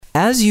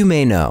As you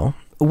may know,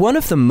 one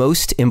of the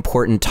most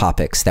important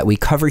topics that we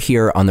cover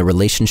here on the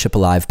Relationship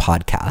Alive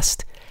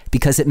podcast,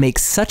 because it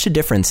makes such a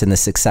difference in the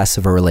success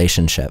of a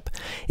relationship,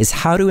 is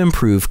how to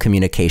improve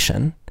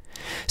communication.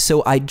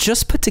 So I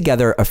just put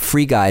together a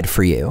free guide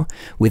for you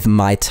with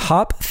my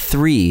top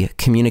 3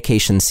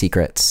 communication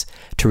secrets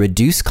to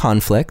reduce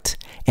conflict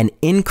and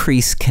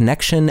increase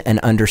connection and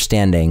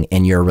understanding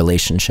in your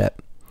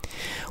relationship.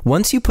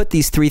 Once you put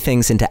these 3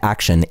 things into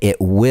action, it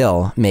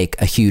will make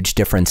a huge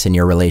difference in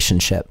your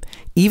relationship,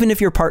 even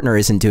if your partner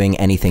isn't doing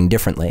anything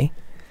differently.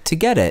 To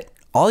get it,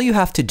 all you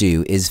have to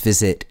do is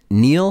visit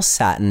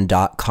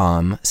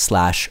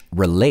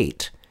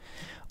neilsattin.com/relate,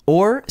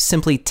 or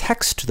simply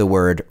text the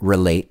word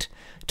relate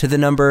to the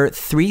number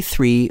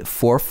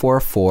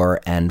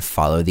 33444 and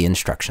follow the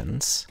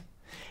instructions.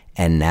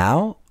 And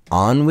now,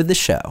 on with the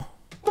show.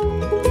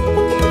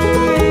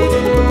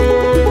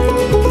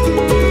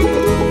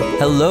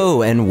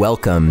 Hello and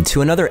welcome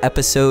to another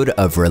episode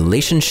of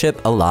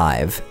Relationship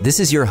Alive. This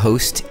is your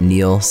host,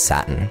 Neil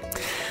Sattin.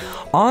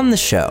 On the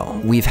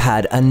show, we've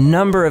had a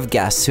number of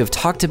guests who have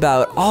talked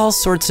about all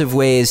sorts of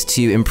ways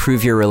to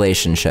improve your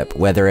relationship,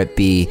 whether it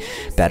be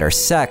better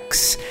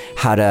sex,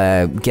 how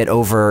to get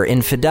over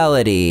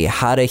infidelity,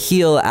 how to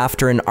heal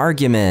after an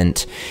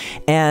argument.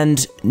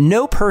 And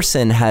no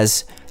person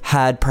has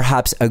had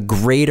perhaps a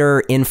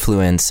greater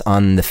influence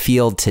on the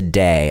field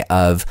today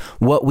of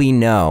what we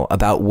know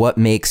about what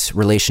makes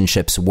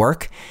relationships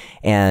work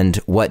and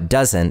what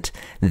doesn't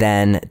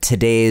than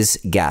today's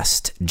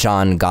guest,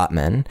 John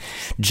Gottman.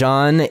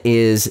 John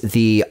is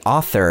the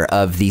author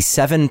of The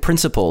 7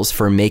 Principles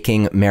for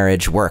Making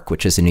Marriage Work,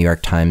 which is a New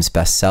York Times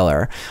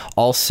bestseller.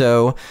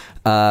 Also,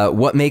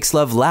 What Makes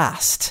Love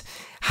Last,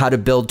 How to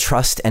Build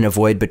Trust and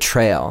Avoid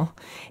Betrayal.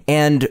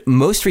 And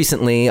most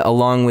recently,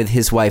 along with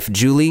his wife,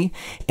 Julie,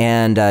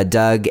 and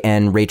Doug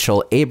and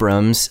Rachel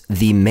Abrams,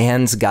 The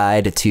Man's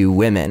Guide to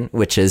Women,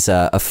 which is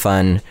a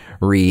fun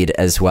read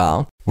as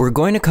well. We're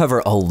going to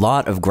cover a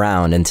lot of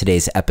ground in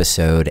today's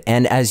episode,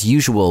 and as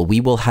usual,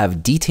 we will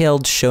have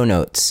detailed show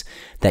notes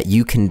that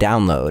you can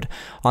download.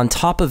 On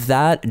top of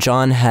that,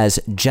 John has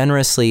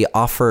generously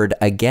offered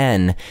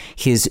again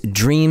his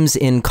Dreams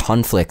in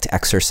Conflict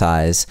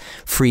exercise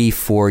free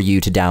for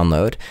you to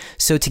download.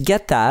 So to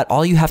get that,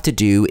 all you have to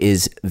do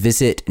is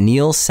visit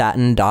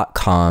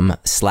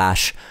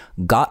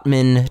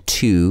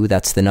neilsattin.com/Gottman2,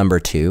 that's the number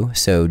 2,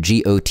 so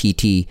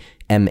Gottman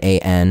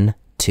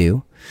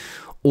 2.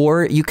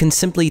 Or you can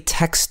simply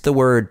text the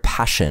word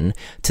passion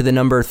to the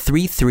number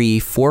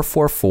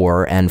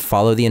 33444 and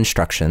follow the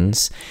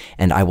instructions,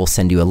 and I will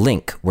send you a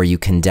link where you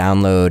can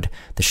download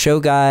the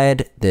show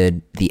guide,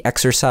 the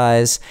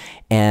exercise,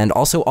 and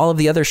also all of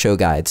the other show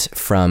guides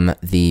from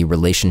the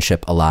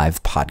Relationship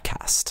Alive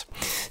podcast.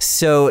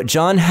 So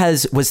John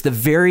was the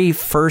very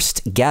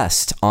first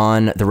guest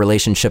on the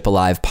Relationship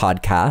Alive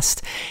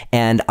podcast,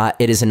 and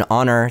it is an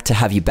honor to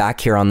have you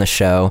back here on the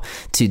show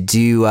to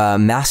do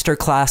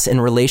Masterclass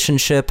in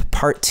Relationship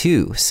Part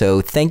 2.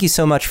 So thank you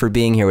so much for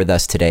being here with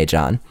us today,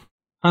 John.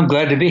 I'm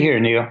glad to be here,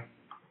 Neil.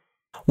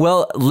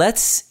 Well,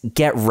 let's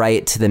get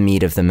right to the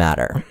meat of the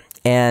matter.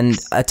 And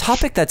a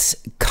topic that's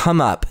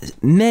come up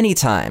many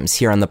times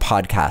here on the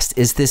podcast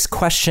is this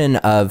question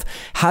of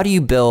how do you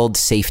build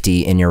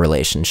safety in your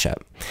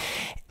relationship?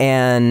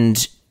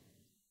 And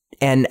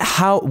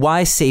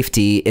why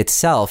safety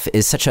itself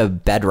is such a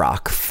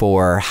bedrock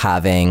for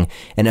having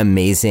an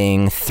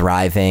amazing,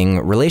 thriving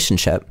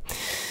relationship.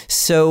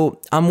 So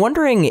I'm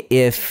wondering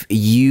if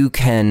you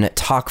can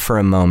talk for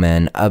a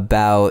moment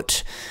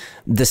about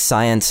the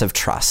science of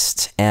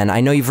trust. And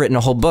I know you've written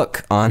a whole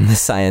book on the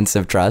science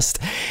of trust.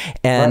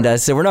 And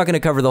so we're not going to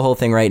cover the whole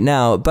thing right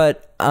now,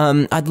 but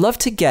I'd love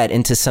to get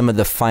into some of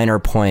the finer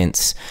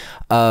points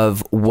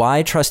of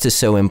why trust is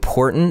so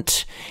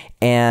important.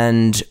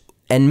 And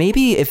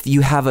maybe if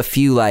you have a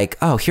few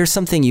here's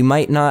something you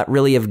might not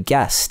really have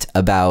guessed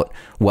about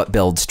what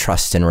builds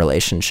trust in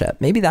relationship.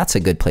 Maybe that's a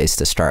good place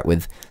to start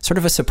with sort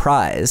of a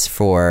surprise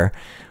for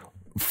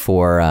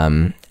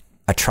a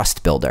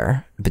trust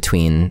builder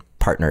between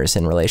partners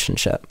in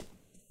relationship.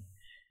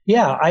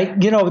 Yeah,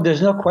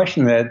 there's no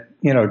question that,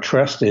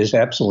 trust is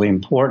absolutely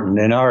important.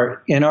 In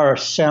our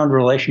Sound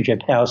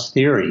Relationship House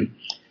theory,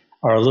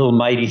 our little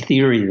mighty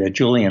theory that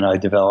Julie and I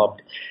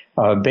developed,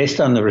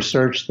 based on the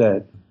research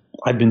that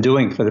I've been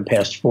doing for the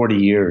past 40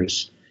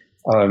 years,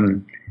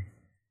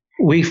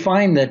 we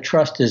find that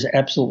trust is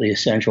absolutely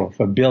essential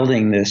for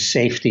building this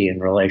safety in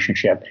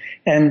relationship.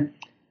 And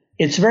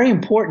it's very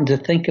important to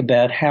think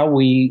about how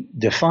we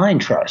define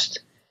trust.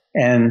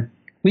 And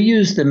we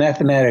use the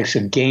mathematics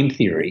of game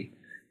theory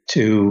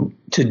to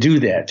do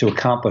that, to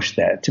accomplish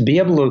that, to be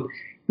able to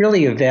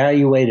really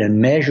evaluate and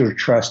measure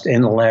trust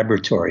in the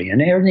laboratory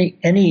and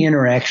any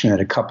interaction that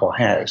a couple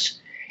has.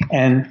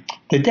 And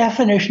the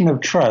definition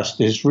of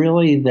trust is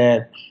really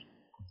that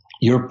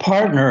your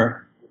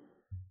partner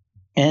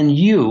and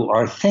you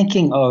are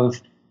thinking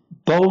of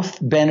both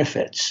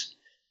benefits,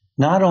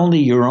 not only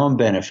your own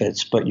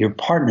benefits, but your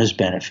partner's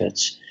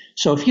benefits.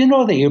 So if you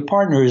know that your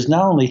partner is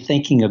not only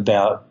thinking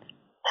about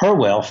her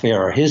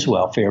welfare or his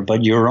welfare,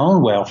 but your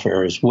own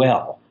welfare as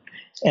well.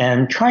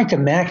 And trying to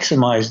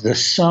maximize the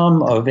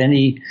sum of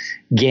any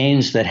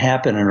gains that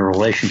happen in a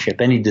relationship,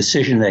 any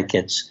decision that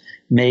gets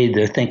made,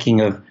 they're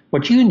thinking of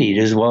what you need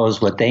as well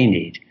as what they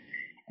need.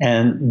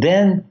 And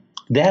then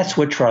that's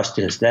what trust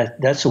is.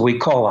 That's what we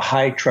call a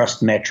high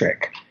trust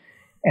metric.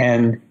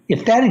 And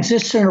if that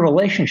exists in a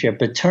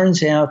relationship, it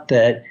turns out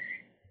that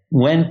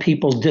when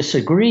people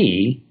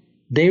disagree,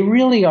 they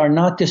really are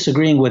not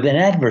disagreeing with an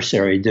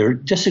adversary. They're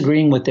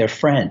disagreeing with their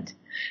friend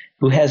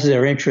who has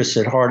their interests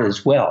at heart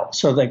as well.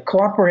 So the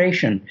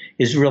cooperation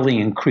is really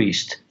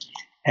increased.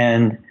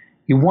 And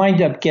you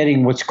wind up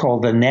getting what's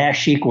called the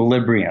Nash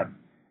equilibrium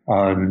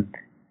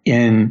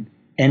in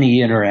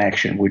any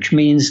interaction, which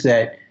means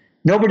that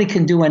nobody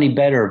can do any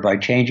better by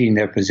changing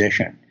their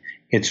position.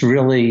 It's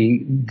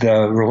really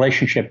the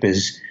relationship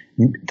is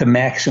the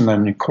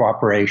maximum in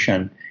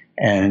cooperation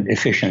and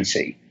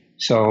efficiency.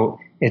 So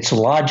it's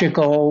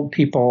logical.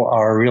 People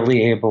are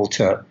really able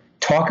to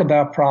talk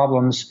about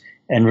problems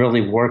and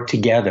really work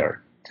together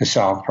to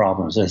solve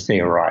problems as they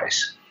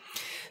arise.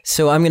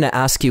 So I'm going to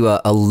ask you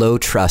a low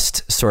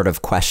trust sort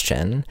of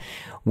question,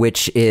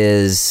 which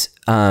is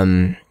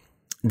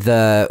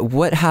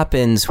what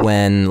happens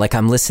when, like,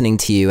 I'm listening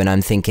to you and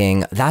I'm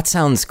thinking, that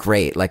sounds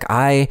great. Like,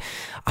 I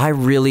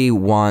really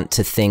want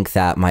to think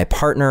that my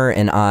partner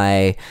and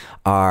I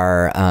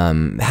are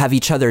have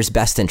each other's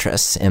best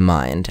interests in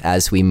mind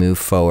as we move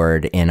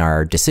forward in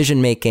our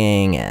decision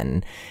making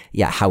and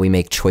how we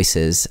make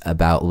choices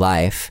about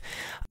life.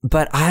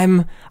 But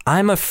I'm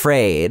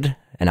afraid,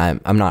 and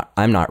I'm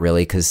not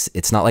really, because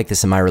it's not like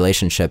this in my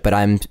relationship, but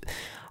I'm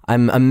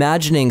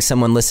imagining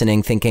someone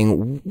listening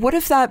thinking, what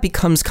if that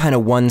becomes kind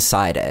of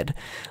one-sided?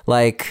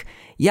 Like,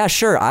 yeah,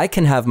 sure, I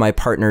can have my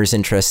partner's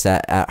interests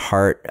at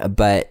heart,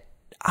 but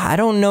I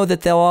don't know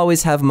that they'll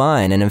always have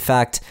mine. And in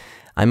fact,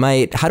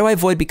 how do I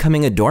avoid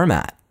becoming a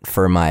doormat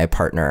for my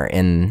partner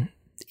in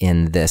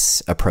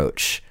this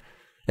approach?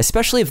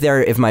 Especially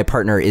if my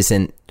partner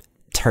isn't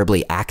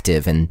terribly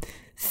active in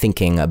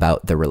thinking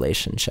about the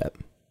relationship.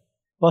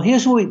 Well,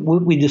 here's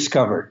what we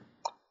discovered.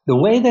 The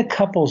way that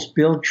couples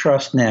build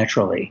trust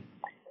naturally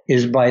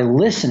is by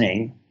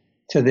listening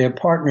to their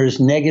partner's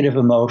negative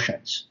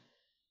emotions.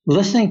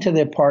 Listening to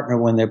their partner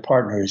when their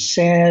partner is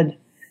sad,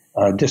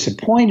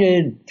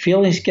 disappointed,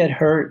 feelings get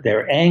hurt,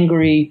 they're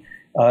angry,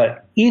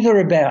 either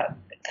about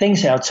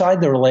things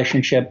outside the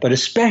relationship, but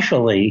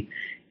especially,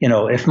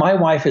 if my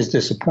wife is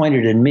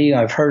disappointed in me,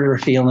 I've hurt her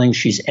feelings,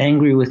 she's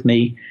angry with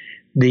me,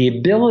 the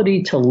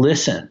ability to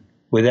listen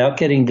without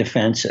getting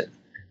defensive,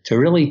 to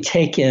really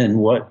take in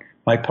what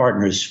my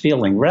partner is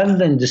feeling, rather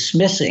than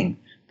dismissing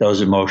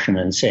those emotions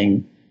and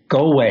saying,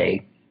 go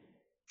away,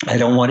 I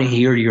don't want to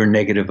hear your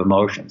negative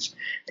emotions.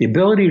 The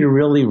ability to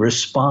really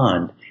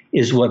respond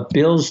is what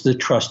builds the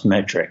trust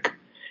metric.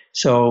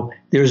 So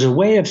there's a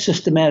way of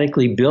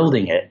systematically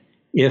building it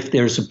if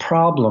there's a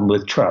problem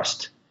with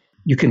trust.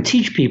 You can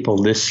teach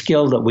people this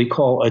skill that we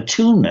call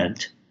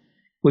attunement,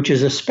 which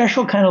is a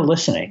special kind of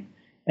listening.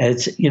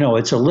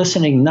 It's a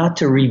listening not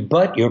to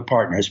rebut your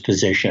partner's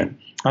position,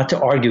 not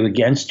to argue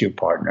against your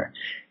partner,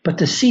 but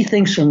to see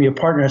things from your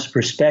partner's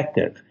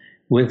perspective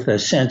with a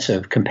sense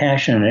of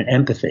compassion and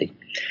empathy.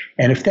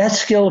 And if that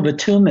skill of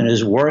attunement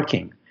is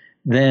working,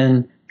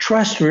 then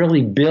trust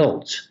really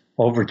builds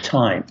over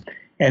time.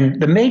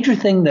 And the major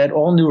thing that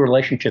all new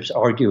relationships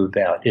argue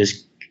about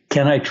is,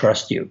 can I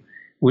trust you?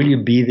 Will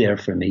you be there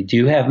for me? Do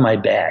you have my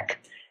back?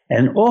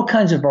 And all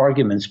kinds of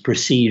arguments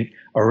proceed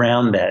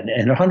around that.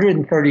 And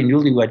 130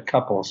 newlywed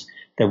couples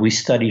that we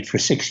studied for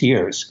 6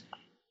 years,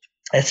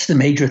 that's the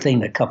major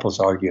thing that couples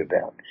argue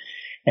about.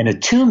 And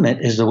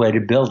attunement is the way to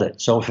build it.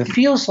 So if it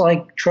feels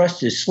like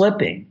trust is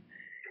slipping,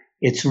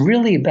 it's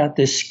really about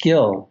this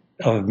skill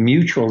of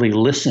mutually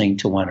listening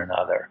to one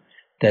another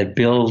that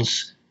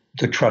builds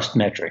the trust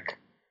metric.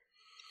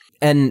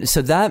 And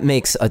so that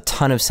makes a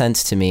ton of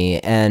sense to me.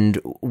 And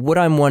what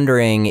I'm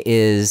wondering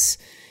is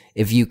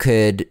if you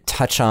could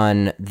touch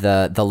on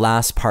the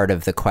last part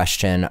of the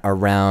question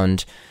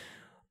around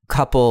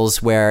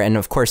couples where, and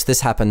of course this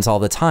happens all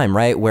the time,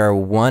 right? Where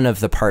one of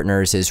the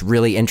partners is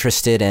really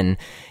interested in,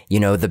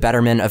 the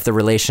betterment of the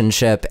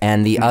relationship,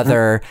 and the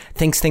other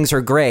thinks things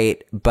are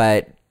great,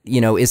 but,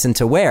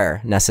 isn't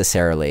aware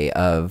necessarily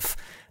of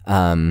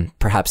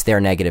perhaps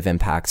their negative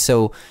impact.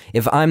 So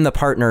if I'm the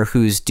partner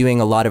who's doing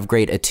a lot of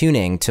great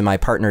attuning to my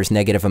partner's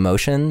negative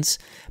emotions,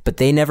 but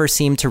they never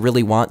seem to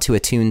really want to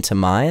attune to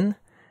mine,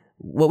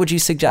 what would you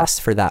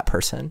suggest for that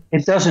person?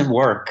 It doesn't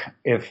work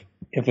if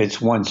it's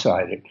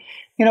one-sided.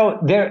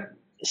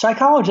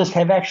 Psychologists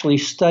have actually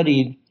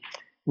studied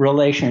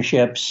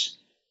relationships.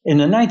 In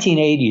the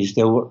 1980s,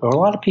 there were a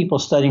lot of people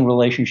studying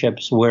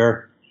relationships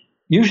where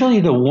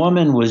usually the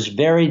woman was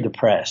very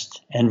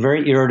depressed and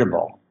very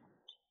irritable.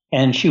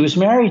 And she was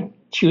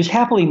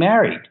happily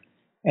married.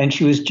 And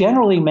she was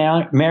generally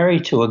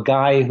married to a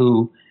guy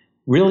who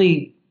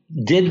really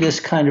did this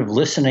kind of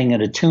listening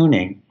and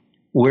attuning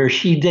where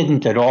she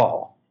didn't at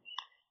all.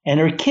 And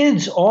her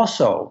kids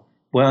also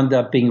wound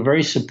up being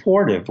very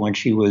supportive when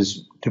she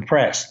was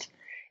depressed.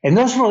 And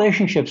those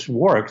relationships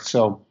worked.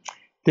 So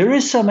there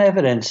is some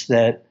evidence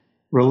that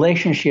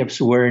relationships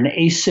where an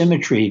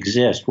asymmetry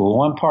exists, where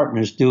one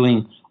partner is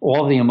doing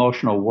all the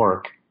emotional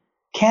work,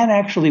 can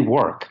actually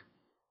work.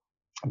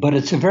 But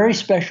it's a very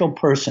special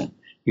person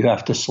you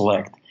have to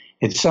select.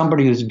 It's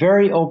somebody who's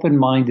very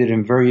open-minded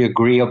and very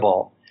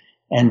agreeable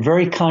and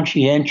very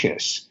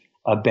conscientious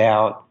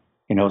about,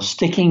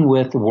 sticking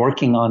with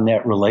working on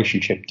that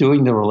relationship,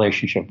 doing the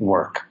relationship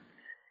work.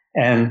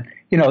 And,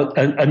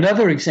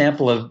 another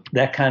example of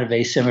that kind of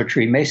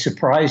asymmetry may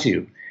surprise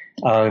you.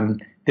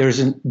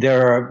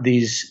 There are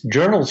these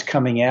journals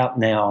coming out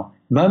now,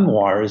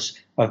 memoirs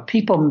of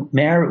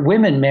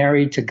women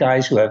married to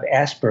guys who have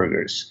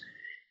Asperger's.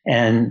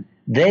 And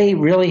they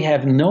really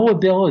have no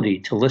ability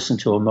to listen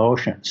to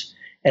emotions.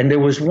 And there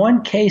was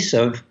one case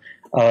of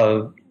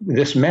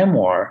this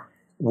memoir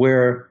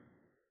where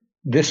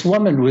this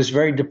woman was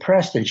very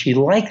depressed, and she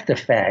liked the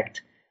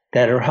fact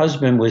that her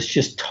husband was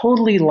just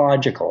totally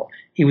logical.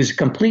 He was a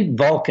complete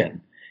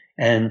Vulcan.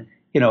 And,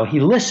 he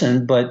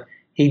listened, but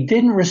he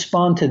didn't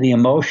respond to the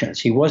emotions.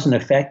 He wasn't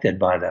affected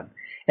by them.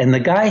 And the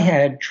guy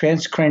had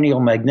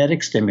transcranial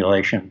magnetic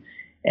stimulation,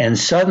 and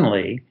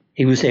suddenly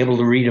he was able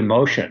to read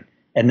emotion.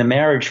 And the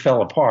marriage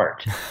fell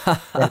apart.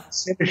 The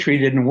symmetry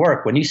didn't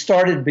work. When he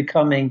started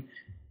becoming,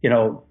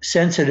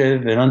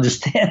 sensitive and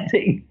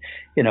understanding,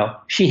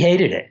 she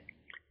hated it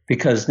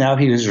because now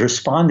he was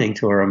responding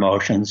to her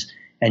emotions,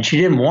 and she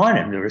didn't want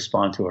him to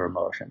respond to her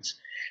emotions.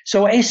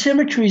 So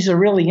asymmetries are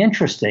really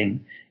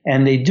interesting,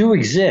 and they do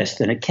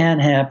exist, and it can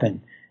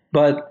happen.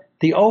 But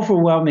the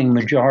overwhelming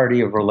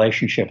majority of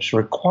relationships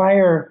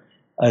require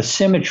a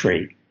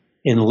symmetry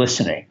in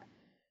listening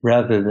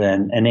rather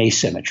than an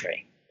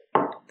asymmetry.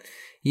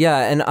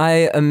 Yeah, and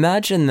I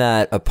imagine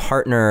that a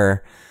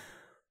partner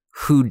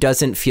who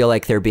doesn't feel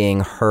like they're being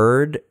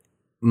heard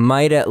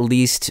might at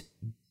least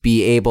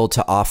be able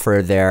to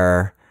offer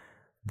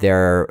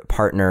their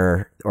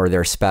partner or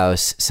their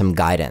spouse some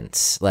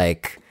guidance.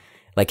 Like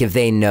if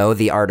they know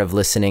the art of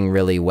listening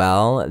really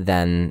well,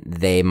 then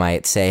they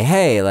might say,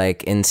 hey,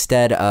 like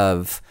instead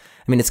of,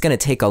 it's going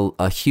to take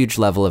a huge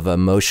level of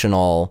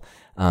emotional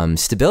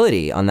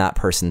stability on that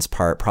person's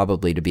part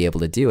probably to be able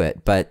to do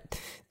it. But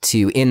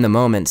to in the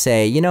moment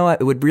say,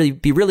 it would really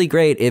be really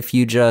great if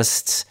you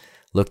just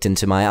looked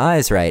into my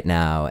eyes right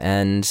now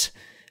and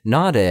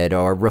nodded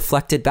or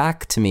reflected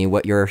back to me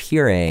what you're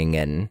hearing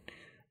and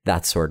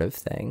that sort of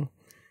thing.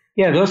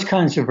 Yeah, those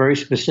kinds of very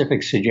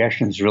specific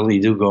suggestions really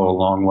do go a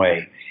long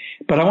way.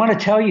 But I want to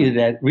tell you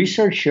that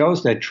research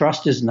shows that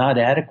trust is not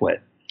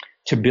adequate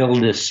to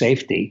build this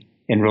safety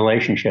in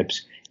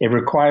relationships. It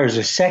requires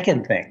a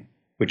second thing,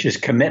 which is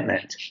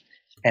commitment.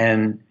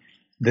 And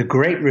the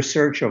great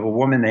research of a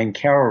woman named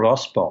Carol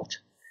Rusbult,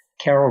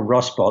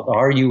 Rusbult,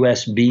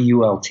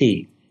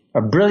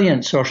 a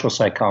brilliant social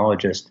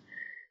psychologist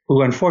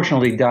who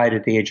unfortunately died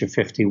at the age of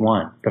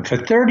 51. But for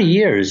 30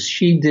 years,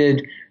 she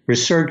did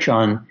research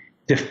on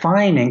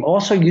defining,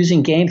 also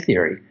using game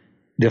theory,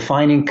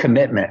 defining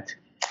commitment.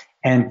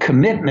 And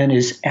commitment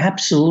is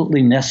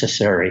absolutely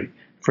necessary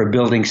for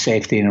building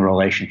safety in a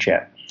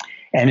relationship.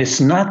 And it's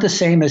not the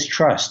same as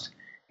trust,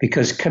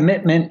 because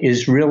commitment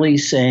is really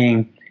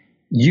saying,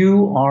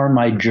 you are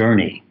my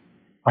journey.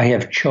 I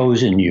have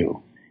chosen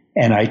you,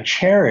 and I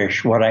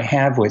cherish what I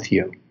have with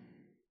you.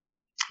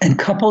 And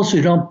couples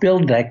who don't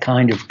build that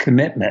kind of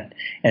commitment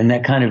and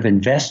that kind of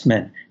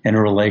investment in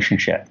a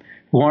relationship,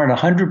 who aren't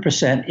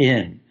 100%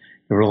 in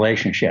the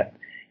relationship,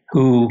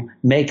 who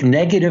make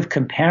negative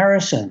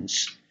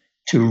comparisons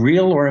to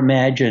real or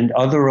imagined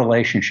other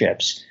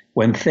relationships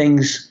when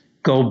things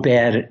go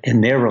bad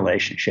in their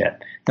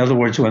relationship. In other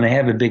words, when they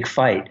have a big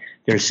fight,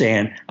 they're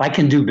saying, I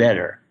can do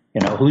better.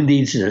 Who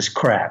needs this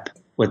crap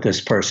with this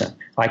person?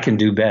 I can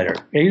do better.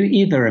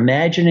 Either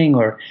imagining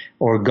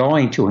or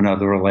going to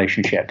another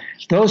relationship.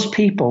 Those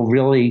people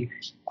really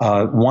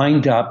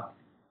wind up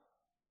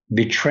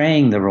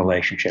betraying the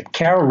relationship.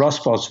 Carol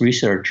Rusbult's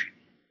research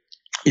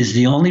is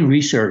the only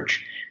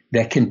research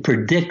that can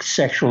predict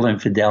sexual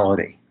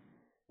infidelity.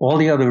 All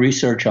the other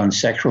research on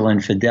sexual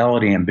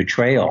infidelity and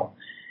betrayal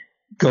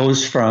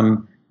goes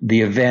from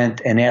the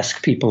event and asks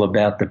people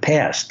about the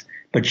past.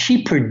 But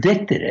she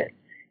predicted it.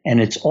 And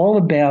it's all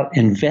about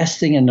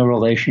investing in the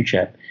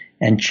relationship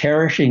and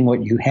cherishing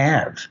what you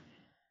have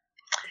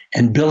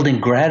and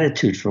building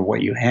gratitude for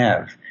what you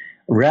have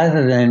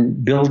rather than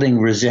building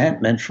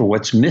resentment for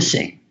what's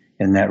missing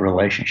in that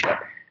relationship.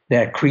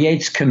 That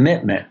creates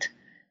commitment,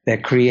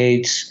 that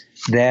creates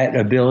that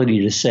ability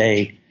to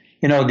say,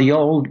 the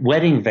old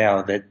wedding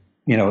vow that,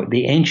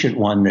 the ancient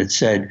one that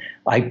said,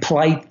 I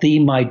plight thee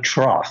my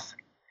troth,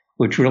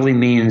 which really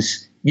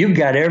means you've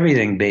got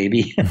everything,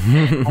 baby.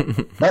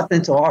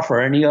 Nothing to offer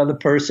any other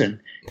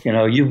person.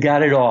 You've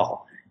got it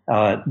all.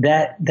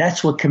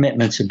 That's what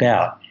commitment's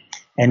about.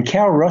 And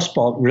Carol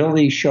Rusbult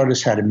really showed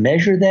us how to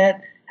measure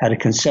that, how to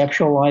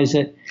conceptualize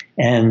it.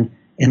 And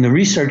in the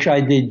research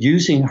I did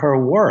using her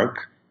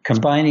work,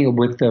 combining it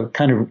with the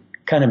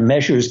kind of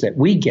measures that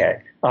we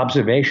get,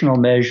 observational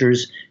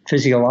measures,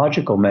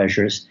 physiological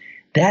measures,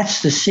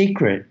 that's the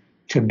secret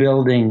to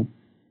building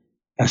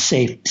a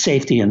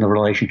safety in the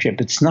relationship.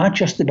 It's not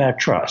just about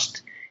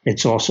trust.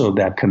 It's also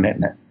about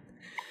commitment.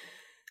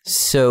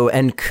 So,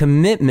 and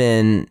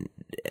commitment,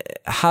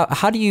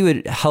 how do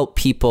you help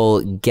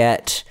people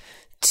get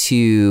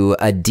to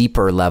a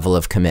deeper level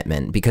of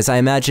commitment? Because I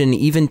imagine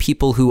even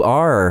people who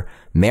are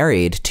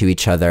married to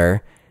each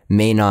other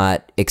may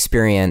not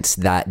experience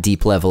that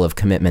deep level of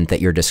commitment that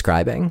you're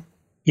describing.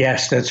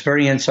 Yes, that's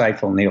very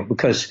insightful, Neil,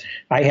 because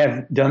I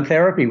have done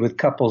therapy with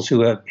couples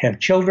who have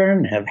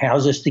children, have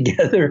houses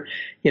together,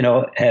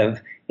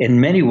 have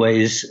in many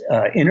ways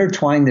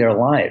intertwined their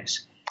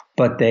lives,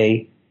 but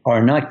they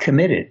are not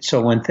committed.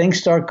 So when things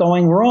start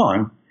going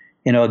wrong,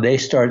 they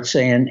start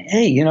saying,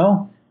 hey,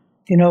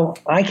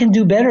 I can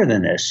do better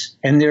than this.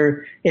 And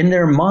they're in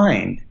their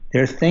mind,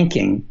 they're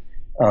thinking,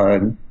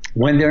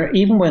 when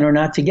they're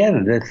not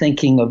together, they're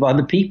thinking of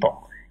other people.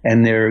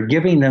 And they're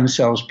giving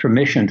themselves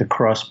permission to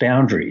cross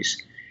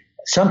boundaries,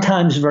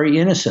 sometimes very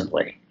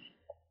innocently.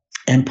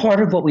 And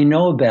part of what we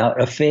know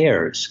about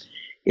affairs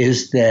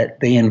is that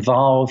they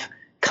involve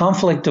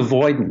conflict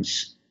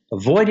avoidance,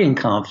 avoiding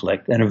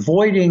conflict and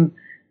avoiding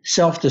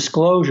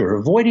self-disclosure,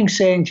 avoiding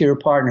saying to your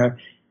partner,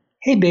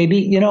 hey,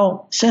 baby,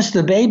 since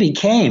the baby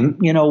came,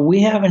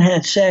 we haven't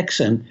had sex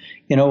and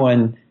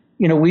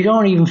we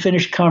don't even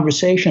finish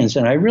conversations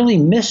and I really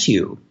miss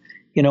you.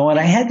 And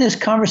I had this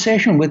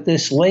conversation with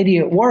this lady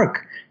at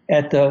work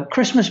at the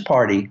Christmas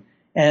party.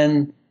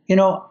 And,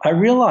 I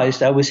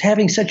realized I was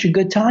having such a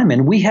good time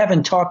and we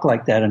haven't talked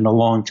like that in a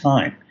long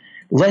time.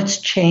 Let's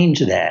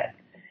change that.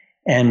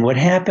 And what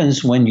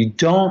happens when you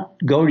don't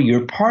go to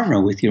your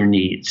partner with your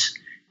needs,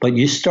 but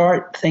you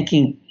start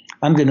thinking,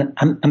 I'm going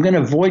to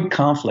avoid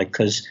conflict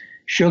because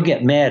she'll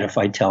get mad if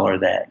I tell her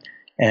that.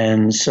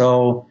 And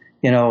so,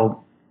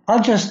 I'll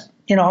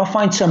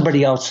find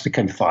somebody else to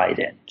confide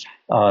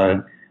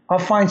in. I'll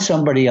find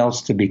somebody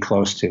else to be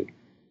close to.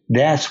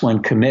 That's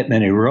when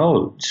commitment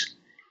erodes.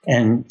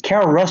 And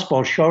Carol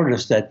Rustball showed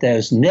us that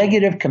those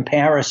negative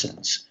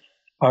comparisons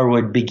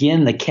would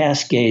begin the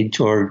cascade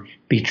toward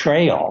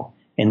betrayal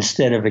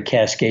instead of a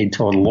cascade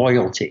toward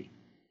loyalty.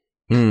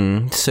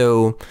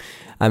 So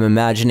I'm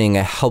imagining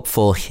a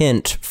helpful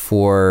hint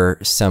for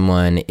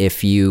someone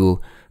if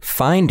you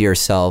find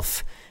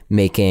yourself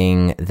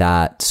making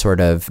that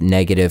sort of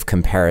negative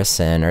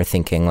comparison or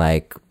thinking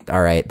like,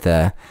 all right,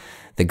 the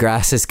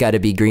grass has got to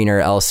be greener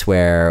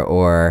elsewhere,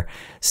 or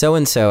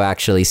so-and-so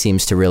actually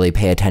seems to really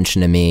pay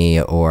attention to me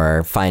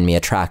or find me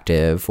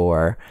attractive,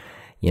 or,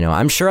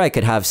 I'm sure I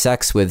could have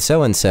sex with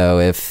so-and-so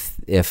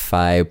if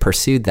I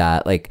pursued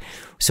that. Like,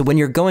 so when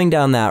you're going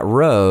down that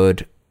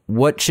road,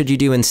 what should you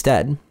do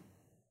instead?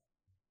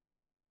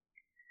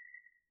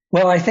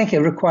 Well, I think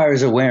it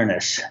requires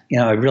awareness.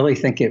 I really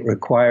think it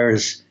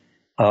requires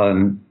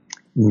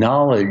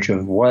knowledge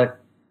of what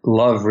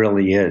love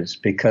really is,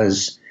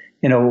 because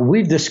what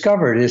we've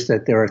discovered is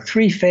that there are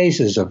 3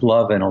 phases of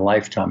love in a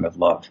lifetime of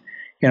love.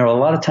 A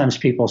lot of times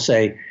people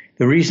say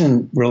the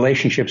reason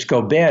relationships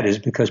go bad is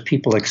because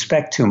people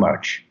expect too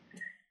much.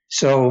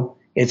 So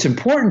it's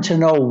important to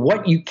know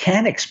what you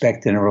can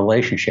expect in a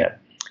relationship.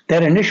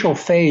 That initial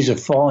phase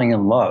of falling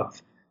in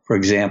love, for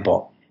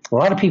example, a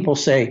lot of people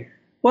say,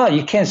 well,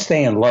 you can't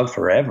stay in love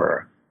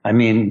forever. I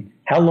mean,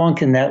 how long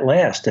can that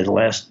last? It'll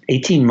last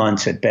 18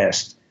 months at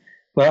best.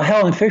 Well,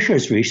 Helen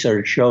Fisher's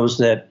research shows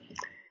that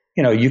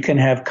you can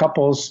have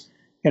couples,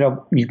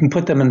 you can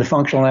put them in the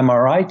functional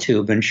MRI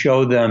tube and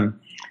show them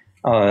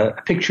a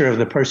picture of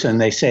the person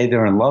they say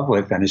they're in love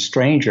with and a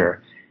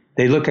stranger.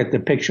 They look at the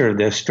picture of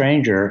their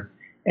stranger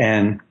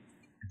and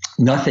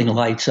nothing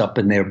lights up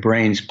in their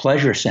brain's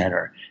pleasure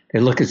center. They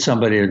look at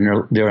somebody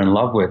they're in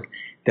love with.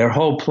 Their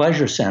whole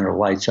pleasure center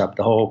lights up.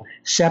 The whole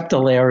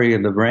septal area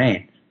of the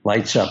brain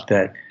lights up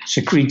that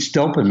secretes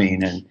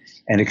dopamine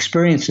and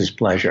experiences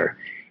pleasure.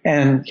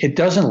 And it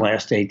doesn't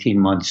last 18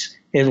 months.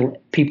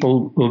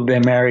 People who have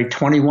been married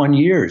 21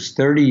 years,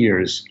 30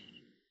 years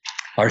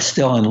are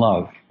still in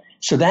love.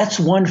 So that's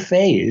one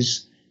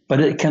phase,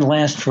 but it can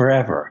last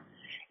forever.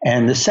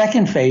 And the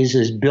second phase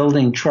is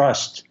building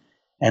trust.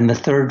 And the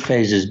third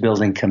phase is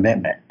building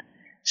commitment.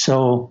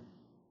 So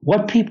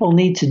what people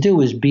need to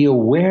do is be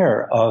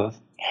aware of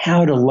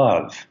how to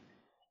love.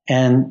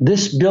 And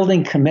this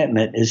building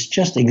commitment is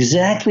just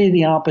exactly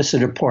the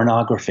opposite of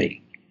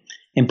pornography.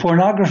 In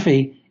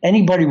pornography,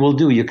 anybody will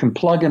do. You can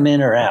plug them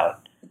in or out.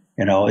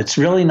 It's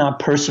really not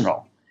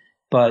personal.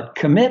 But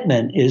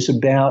commitment is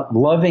about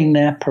loving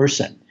that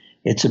person.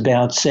 It's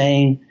about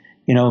saying,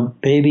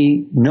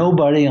 baby,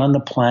 nobody on the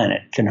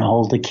planet can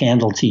hold a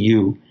candle to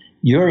you.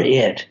 You're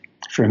it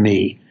for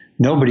me.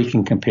 Nobody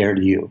can compare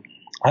to you.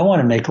 I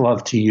want to make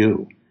love to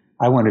you.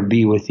 I want to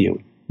be with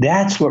you.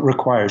 That's what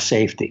requires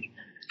safety.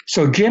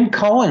 So Jim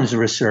Cohen's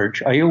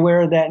research, are you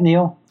aware of that,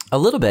 Neil? A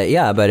little bit,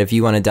 yeah. But if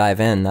you want to dive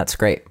in, that's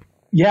great.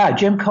 Yeah,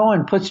 Jim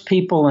Cohen puts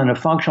people in a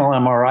functional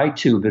MRI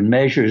tube and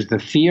measures the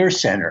fear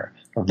center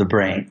of the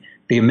brain,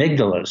 the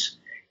amygdalas.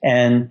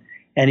 And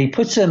he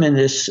puts them in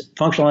this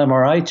functional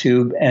MRI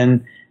tube,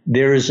 and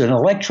there's an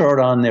electrode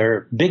on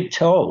their big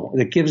toe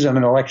that gives them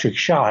an electric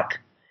shock.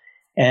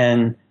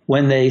 And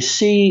when they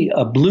see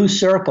a blue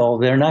circle,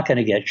 they're not going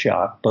to get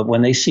shocked. But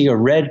when they see a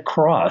red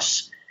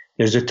cross,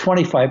 there's a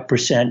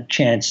 25%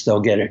 chance they'll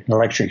get an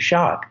electric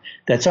shock.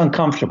 That's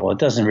uncomfortable. It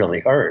doesn't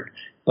really hurt,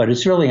 but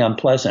it's really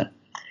unpleasant.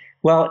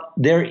 Well,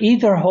 they're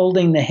either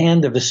holding the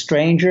hand of a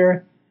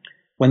stranger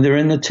when they're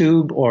in the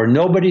tube, or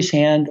nobody's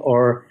hand,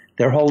 or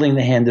they're holding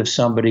the hand of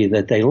somebody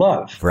that they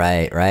love.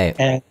 Right, right.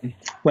 And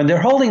when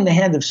they're holding the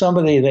hand of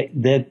somebody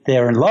that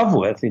they're in love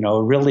with,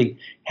 a really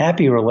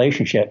happy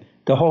relationship,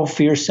 the whole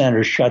fear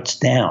center shuts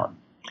down.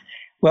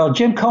 Well,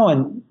 Jim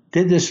Cohen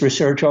did this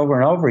research over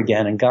and over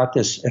again and got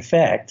this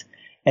effect.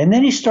 And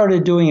then he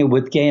started doing it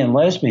with gay and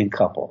lesbian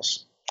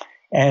couples.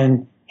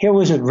 And here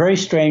was a very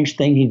strange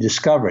thing he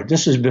discovered.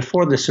 This is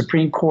before the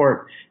Supreme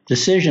Court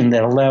decision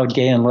that allowed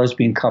gay and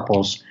lesbian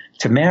couples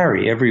to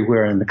marry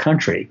everywhere in the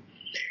country.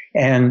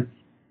 And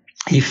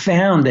he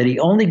found that he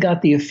only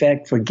got the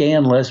effect for gay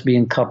and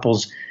lesbian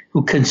couples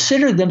who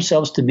considered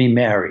themselves to be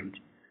married,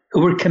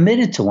 who were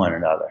committed to one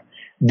another.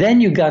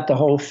 Then you got the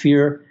whole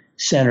fear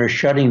center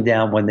shutting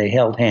down when they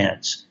held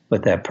hands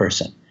with that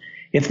person.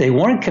 If they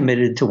weren't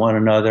committed to one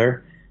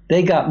another,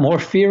 they got more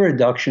fear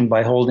reduction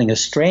by holding a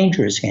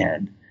stranger's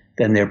hand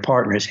than their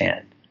partner's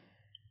hand.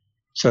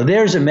 So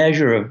there's a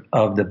measure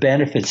of the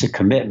benefits of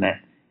commitment.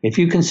 If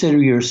you consider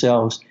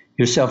yourself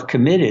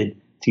committed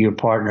to your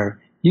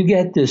partner, you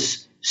get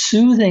this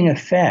soothing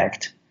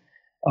effect,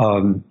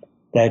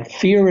 that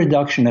fear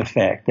reduction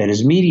effect that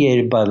is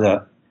mediated by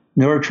the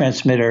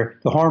neurotransmitter,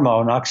 the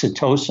hormone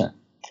oxytocin,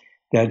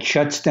 that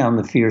shuts down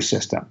the fear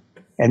system.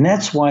 And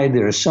that's why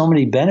there are so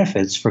many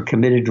benefits for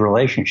committed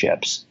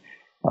relationships.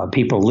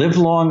 People live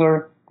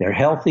longer, they're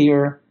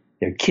healthier,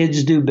 their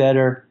kids do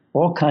better,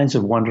 all kinds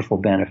of wonderful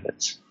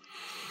benefits.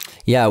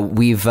 Yeah,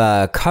 we've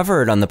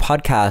covered on the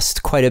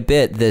podcast quite a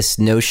bit this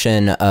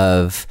notion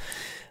of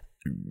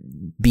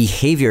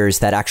behaviors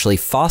that actually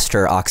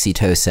foster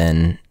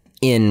oxytocin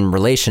in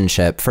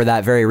relationship for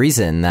that very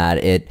reason, that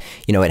it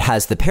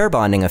has the pair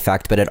bonding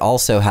effect, but it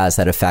also has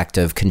that effect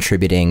of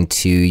contributing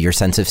to your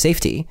sense of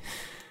safety.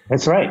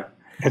 That's right.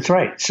 That's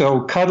right.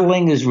 So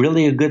cuddling is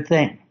really a good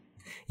thing.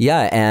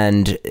 Yeah.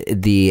 And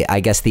the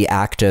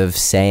act of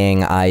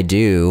saying I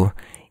do,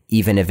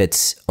 even if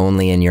it's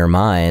only in your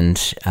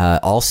mind,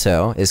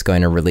 also is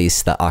going to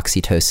release the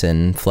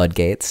oxytocin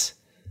floodgates.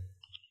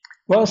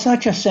 Well, it's not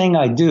just saying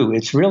I do.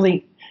 It's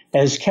really,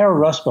 as Carol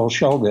Rustbell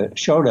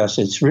showed us,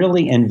 it's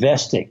really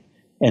investing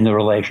in the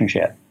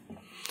relationship.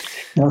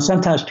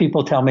 Sometimes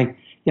people tell me,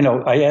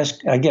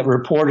 I get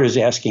reporters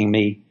asking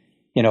me,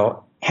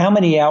 how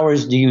many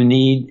hours do you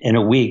need in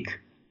a week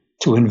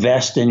to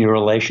invest in your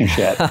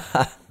relationship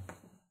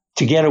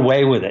to get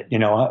away with it?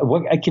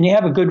 Can you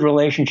have a good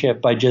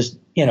relationship by just,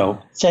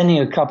 sending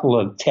a couple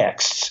of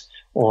texts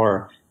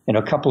or,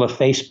 a couple of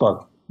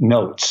Facebook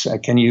notes?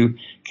 Can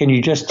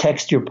you just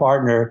text your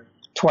partner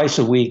twice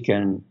a week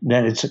and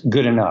then it's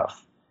good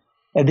enough?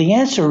 And the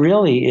answer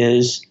really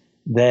is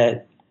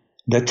that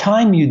the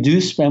time you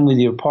do spend with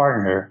your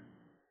partner,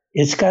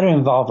 it's got to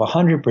involve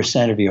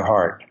 100% of your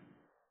heart.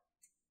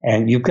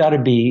 And you've got to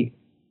be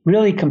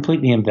really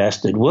completely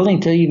invested,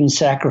 willing to even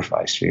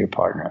sacrifice for your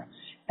partner.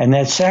 And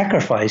that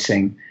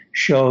sacrificing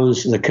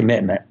shows the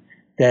commitment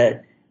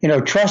that,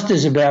 trust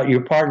is about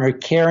your partner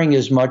caring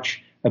as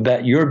much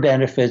about your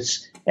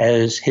benefits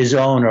as his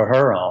own or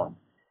her own.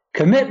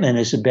 Commitment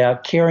is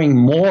about caring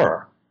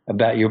more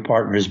about your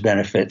partner's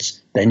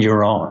benefits than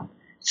your own.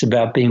 It's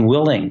about being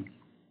willing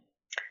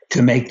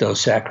to make those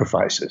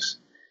sacrifices.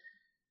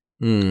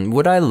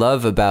 What I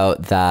love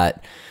about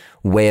that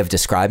way of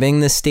describing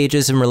the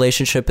stages in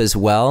relationship as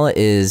well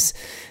is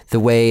the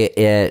way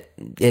it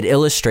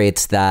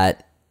illustrates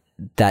that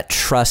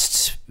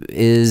trust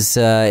is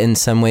in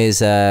some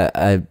ways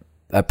a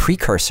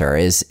precursor,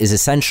 is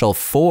essential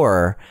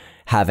for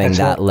having That's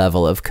that right.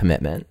 level of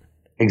commitment.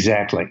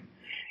 Exactly.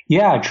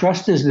 Yeah,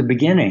 trust is the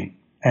beginning.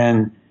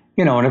 And,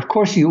 and of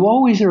course you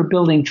always are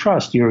building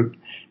trust. You're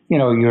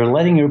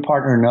letting your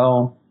partner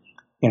know,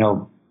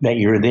 that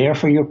you're there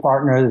for your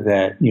partner,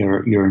 that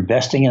you're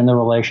investing in the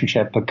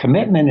relationship. But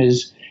commitment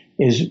is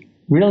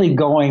really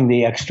going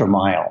the extra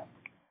mile.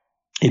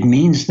 It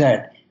means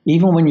that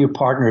even when your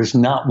partner is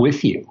not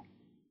with you,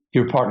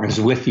 your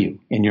partner's with you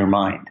in your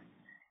mind.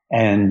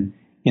 And,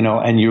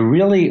 and you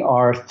really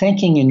are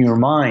thinking in your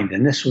mind,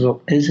 and this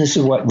is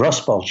what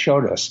Rustbell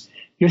showed us.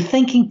 You're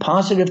thinking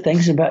positive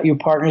things about your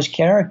partner's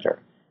character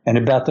and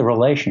about the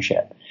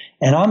relationship.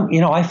 And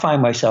I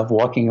find myself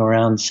walking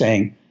around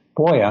saying,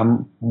 boy,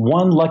 I'm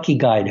one lucky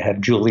guy to have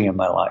Julie in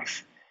my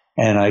life.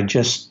 And I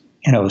just,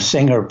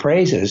 sing her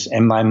praises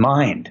in my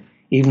mind,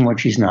 even when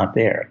she's not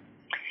there.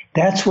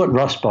 That's what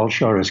Rustbell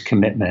showed us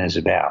commitment is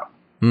about.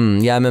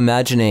 Yeah, I'm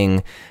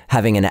imagining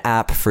having an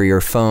app for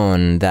your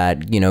phone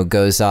that,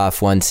 goes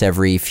off once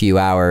every few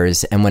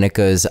hours. And when it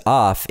goes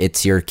off,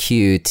 it's your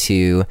cue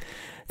to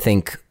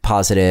think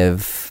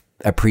positive,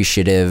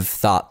 appreciative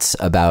thoughts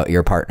about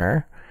your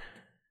partner.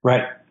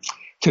 Right.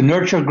 To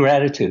nurture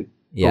gratitude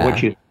for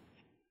what you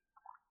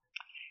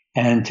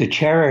and to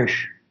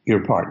cherish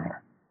your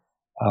partner.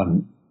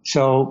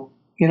 So,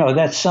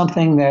 that's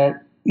something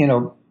that,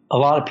 a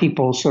lot of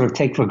people sort of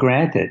take for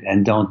granted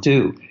and don't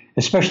do,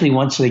 especially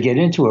once they get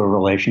into a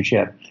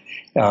relationship.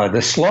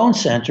 The Sloan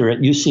Center at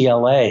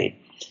UCLA,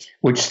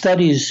 which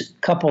studies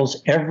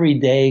couples'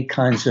 everyday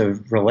kinds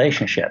of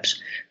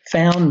relationships,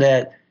 found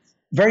that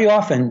very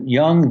often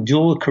young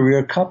dual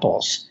career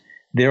couples,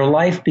 their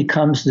life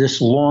becomes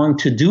this long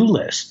to-do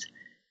list,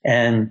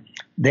 and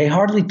they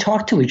hardly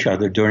talk to each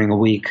other during a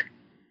week.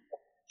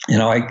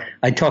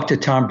 I talked to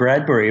Tom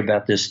Bradbury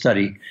about this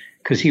study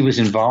because he was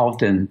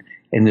involved in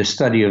the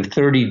study of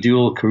 30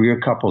 dual career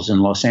couples in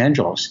Los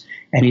Angeles.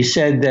 And he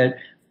said that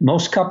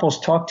most couples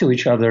talk to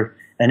each other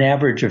an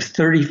average of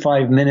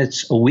 35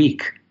 minutes a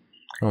week.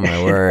 Oh,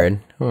 my word.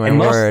 Oh, my and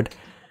word. Most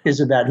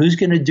is about who's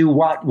going to do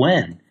what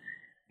when,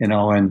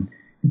 and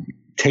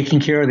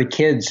taking care of the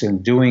kids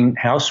and doing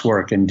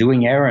housework and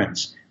doing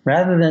errands,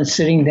 rather than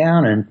sitting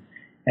down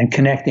and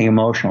connecting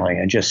emotionally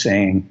and just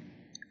saying,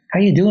 how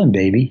you doing,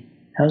 baby?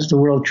 How's the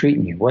world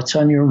treating you? What's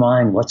on your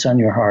mind? What's on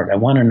your heart? I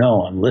want to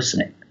know. I'm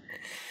listening.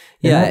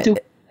 Yeah.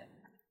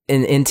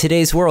 In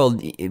today's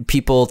world,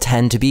 people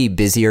tend to be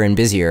busier and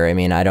busier. I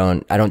mean, I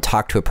don't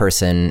talk to a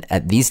person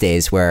these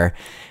days where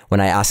when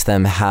I ask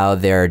them how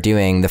they're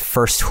doing, the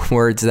first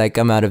words that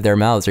come out of their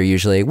mouths are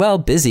usually, well,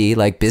 busy,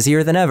 like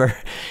busier than ever.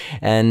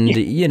 And,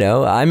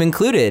 I'm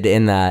included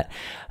in that.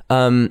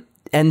 And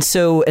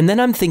then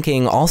I'm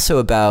thinking also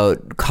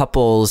about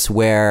couples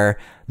where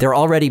they're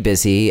already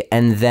busy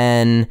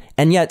and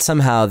yet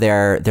somehow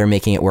they're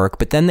making it work,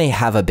 but then they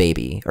have a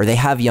baby or they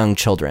have young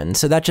children.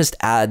 So that just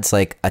adds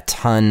like a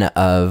ton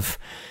of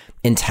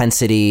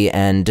intensity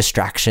and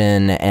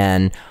distraction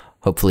and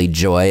hopefully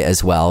joy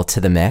as well to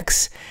the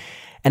mix.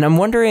 And I'm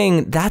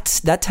wondering,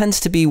 that tends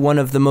to be one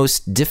of the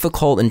most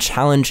difficult and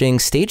challenging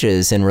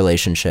stages in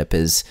relationship,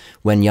 is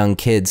when young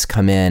kids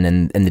come in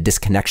and the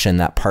disconnection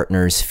that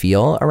partners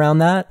feel around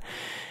that.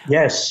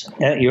 Yes,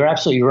 you're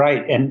absolutely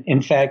right. And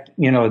in fact,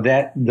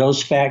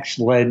 those facts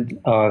led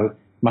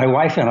my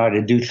wife and I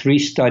to do 3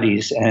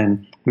 studies,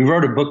 and we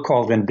wrote a book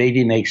called When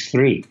Baby Makes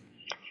Three.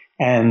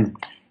 And,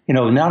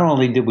 not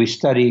only did we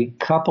study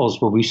couples,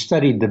 but we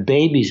studied the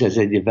babies as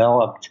they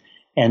developed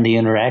and the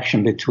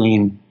interaction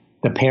between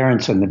the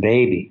parents and the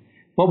baby.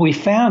 What we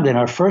found in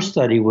our first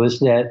study was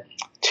that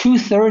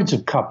 2/3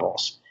 of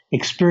couples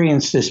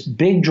experienced this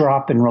big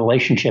drop in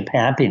relationship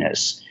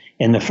happiness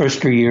in the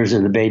first 3 years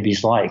of the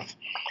baby's life.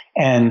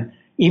 And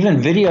even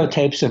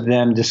videotapes of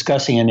them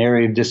discussing an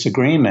area of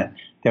disagreement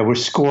that were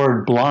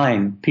scored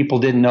blind, people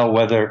didn't know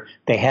whether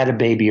they had a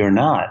baby or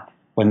not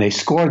when they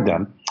scored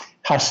them.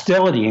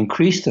 Hostility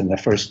increased in the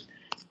first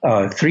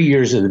 3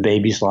 years of the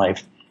baby's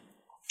life.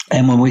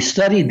 And when we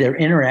studied their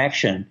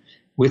interaction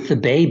with the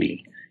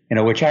baby,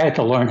 which I had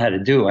to learn how to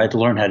do. I had to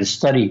learn how to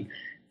study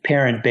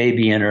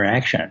parent-baby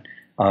interaction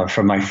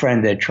from my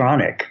friend Ed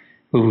Tronick,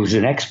 who was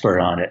an expert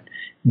on it.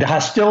 The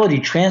hostility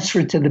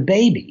transferred to the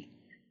baby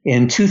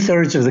in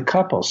 2/3 of the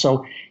couple.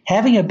 So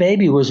having a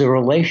baby was a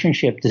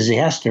relationship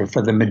disaster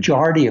for the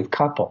majority of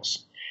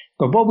couples.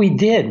 But what we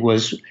did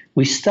was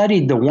we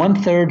studied the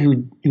 1/3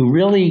 who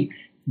really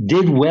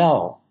did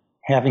well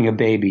having a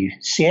baby,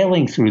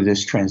 sailing through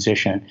this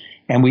transition.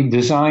 And we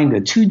designed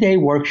a 2-day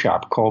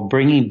workshop called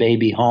Bringing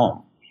Baby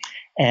Home.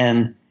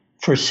 And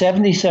for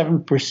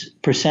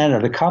 77%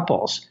 of the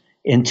couples,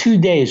 in 2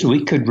 days,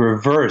 we could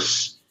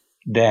reverse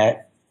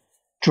that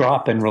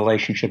drop in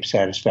relationship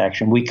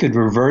satisfaction. We could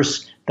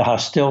reverse the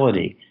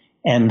hostility.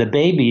 And the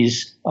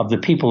babies of the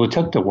people who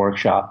took the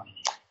workshop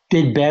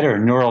did better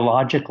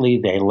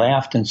neurologically. They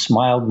laughed and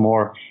smiled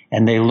more,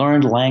 and they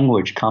learned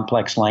language,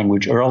 complex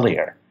language,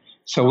 earlier.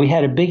 So we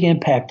had a big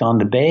impact on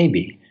the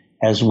baby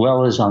as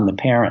well as on the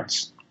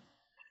parents.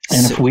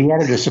 And if we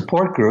added a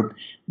support group,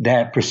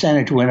 that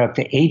percentage went up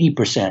to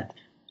 80%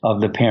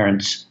 of the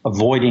parents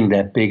avoiding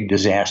that big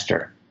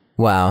disaster.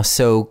 Wow.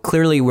 So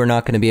clearly we're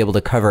not going to be able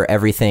to cover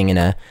everything in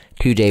a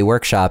 2-day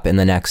workshop in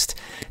the next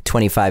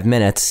 25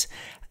 minutes.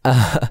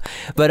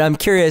 But I'm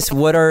curious,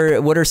 what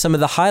are some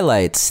of the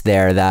highlights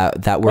there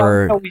that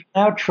were... Well, we've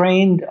now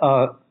trained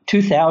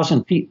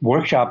 2,000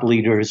 workshop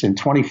leaders in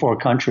 24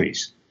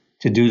 countries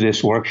to do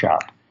this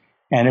workshop.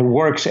 And it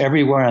works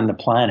everywhere on the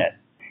planet.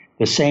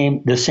 The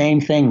same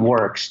thing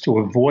works to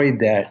avoid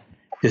that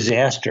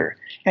disaster.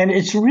 And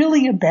it's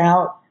really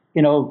about,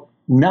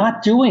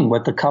 not doing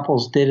what the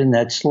couples did in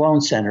that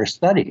Sloan Center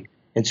study.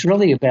 It's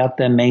really about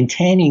them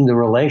maintaining the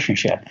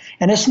relationship.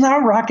 And it's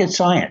not rocket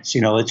science.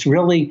 It's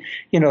really,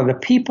 the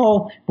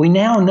people we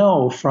now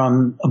know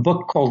from a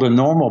book called A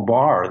Normal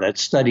Bar that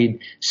studied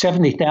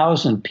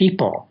 70,000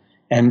 people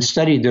and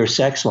studied their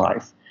sex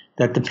life,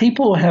 that the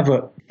people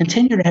who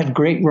continue to have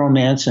great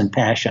romance and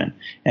passion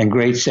and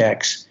great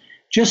sex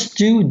just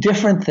do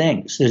different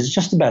things. There's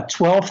just about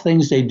 12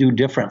 things they do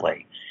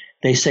differently.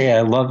 They say,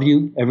 I love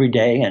you every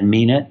day and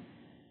mean it.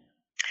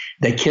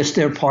 They kiss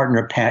their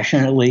partner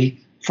passionately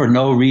for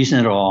no reason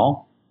at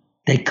all.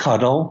 They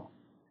cuddle.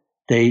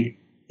 They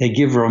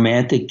give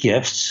romantic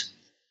gifts.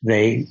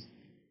 They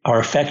are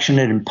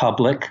affectionate in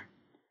public.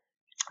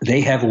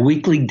 They have a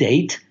weekly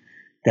date.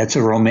 That's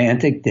a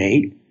romantic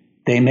date.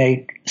 They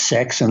make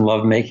sex and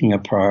lovemaking a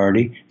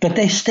priority, but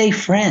they stay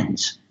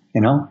friends.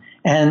 you know?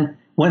 And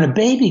when a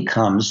baby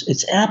comes,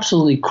 it's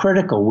absolutely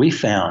critical, we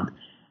found,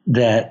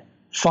 that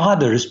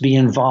fathers be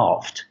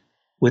involved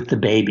with the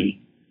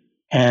baby.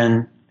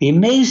 And the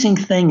amazing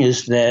thing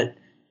is that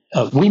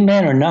we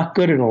men are not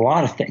good at a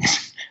lot of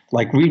things,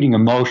 like reading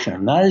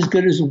emotion. Not as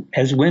good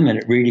as women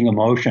at reading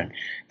emotion.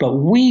 But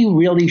we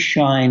really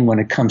shine when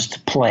it comes to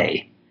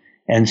play.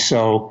 And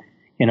so,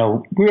 you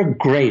know, we're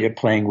great at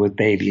playing with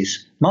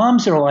babies.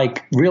 Moms are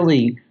like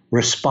really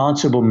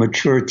responsible,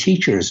 mature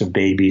teachers of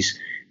babies.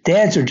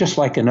 Dads are just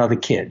like another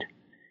kid.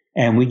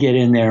 And we get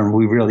in there and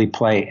we really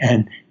play.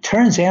 And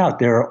turns out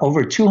there are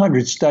over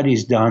 200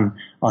 studies done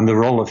on the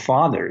role of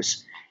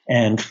fathers.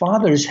 And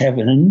fathers have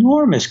an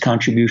enormous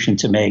contribution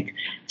to make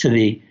to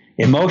the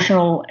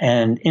emotional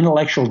and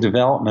intellectual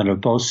development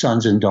of both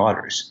sons and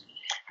daughters.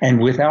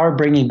 And with our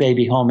Bringing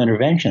Baby Home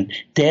intervention,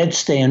 dads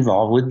stay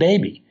involved with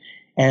baby.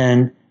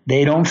 And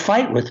they don't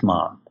fight with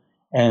mom.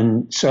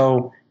 And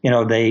so, you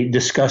know, they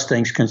discuss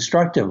things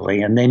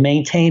constructively and they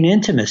maintain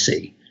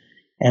intimacy.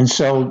 And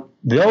so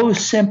those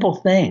simple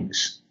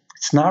things,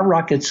 it's not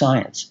rocket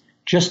science,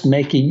 just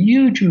make a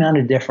huge amount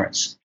of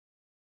difference.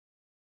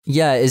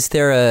 Yeah. Is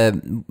there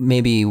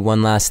maybe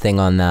one last thing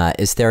on that?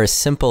 Is there a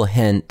simple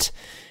hint?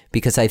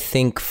 Because I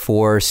think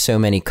for so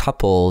many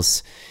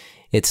couples,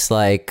 it's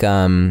like,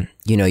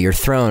 you know, you're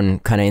thrown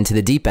kind of into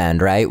the deep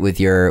end, right? With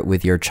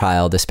your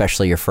child,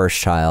 especially your first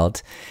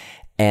child.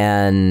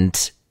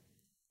 And,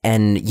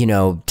 you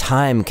know,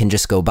 time can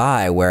just go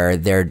by where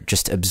they're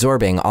just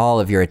absorbing all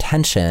of your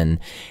attention.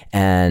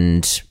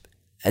 And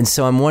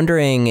so I'm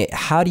wondering,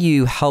 how do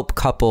you help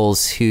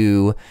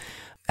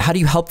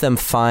them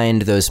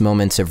find those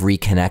moments of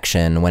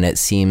reconnection when it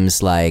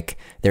seems like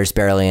there's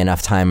barely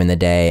enough time in the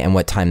day and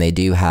what time they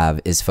do have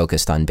is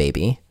focused on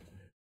baby?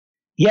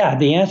 Yeah,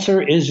 the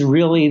answer is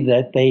really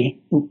that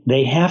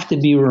they have to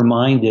be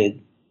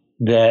reminded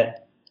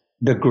that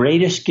the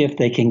greatest gift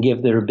they can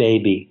give their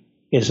baby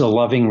is a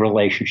loving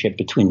relationship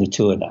between the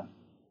two of them.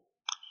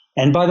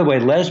 And by the way,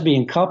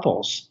 lesbian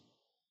couples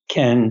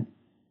can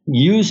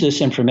use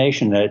this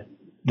information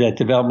that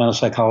developmental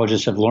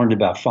psychologists have learned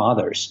about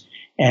fathers.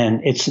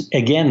 And it's,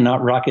 again,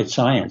 not rocket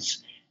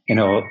science. You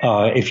know,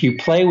 if you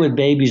play with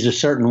babies a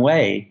certain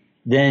way,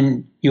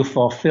 then you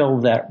fulfill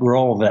that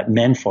role that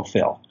men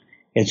fulfill.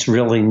 It's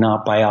really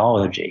not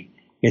biology.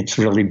 It's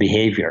really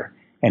behavior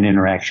and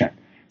interaction.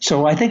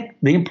 So I think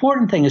the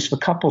important thing is for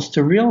couples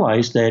to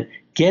realize that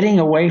getting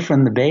away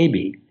from the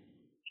baby,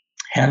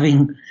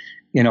 having,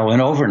 you know,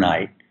 an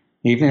overnight,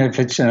 even if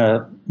it's in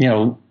a, you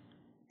know,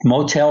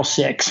 Motel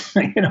 6,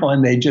 you know,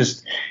 and they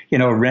just, you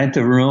know, rent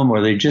a room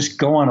or they just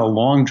go on a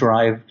long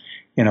drive,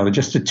 you know,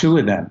 just the two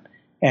of them.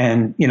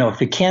 And, you know, if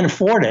they can't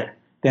afford it,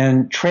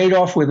 then trade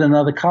off with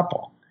another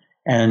couple.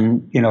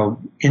 And, you know,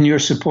 in your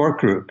support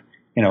group,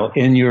 you know,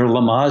 in your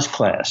Lamaze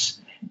class,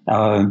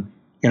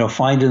 you know,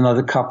 find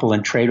another couple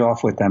and trade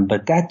off with them.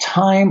 But that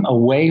time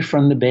away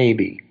from the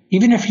baby,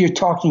 even if you're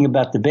talking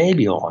about the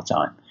baby all the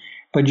time,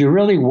 but you're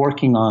really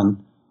working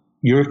on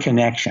your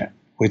connection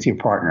with your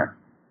partner,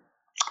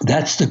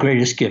 that's the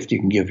greatest gift you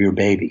can give your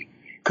baby.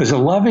 Because a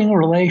loving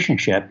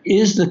relationship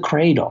is the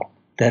cradle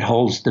that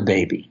holds the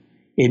baby.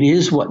 It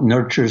is what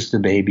nurtures the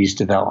baby's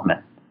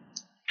development.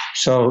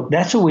 So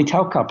that's what we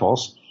tell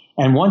couples.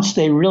 And once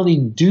they really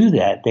do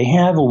that, they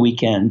have a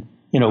weekend,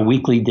 you know,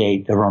 weekly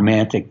date, a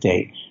romantic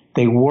date.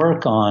 They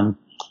work on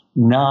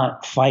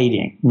not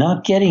fighting,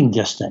 not getting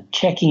distant,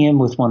 checking in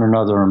with one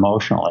another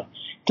emotionally.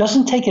 It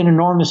doesn't take an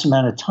enormous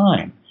amount of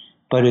time,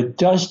 but it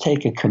does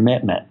take a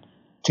commitment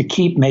to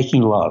keep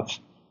making love,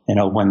 you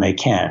know, when they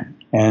can.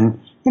 And,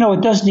 you know,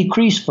 it does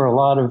decrease for a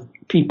lot of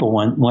people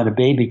when a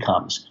baby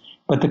comes.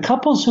 But the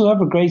couples who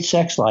have a great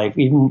sex life,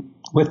 even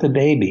with a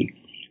baby,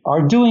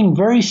 are doing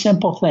very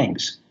simple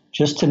things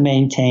just to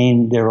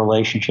maintain their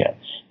relationship.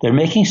 They're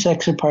making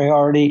sex a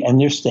priority and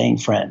they're staying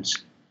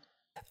friends.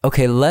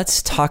 Okay,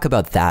 let's talk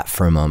about that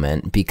for a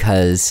moment,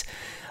 because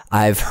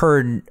I've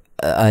heard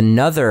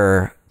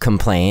another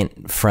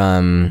complaint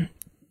from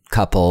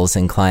couples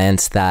and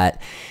clients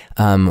that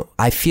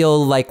I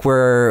feel like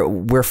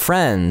we're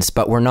friends,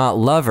 but we're not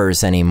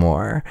lovers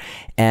anymore.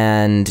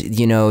 And,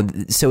 you know,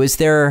 so is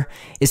there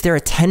a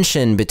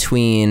tension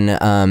between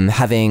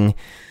having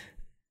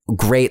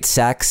great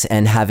sex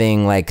and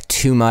having like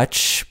too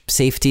much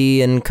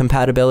safety and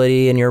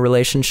compatibility in your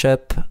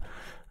relationship?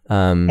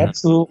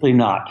 Absolutely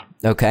not.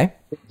 Okay.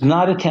 It's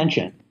not a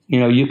tension. You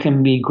know, you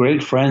can be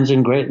great friends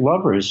and great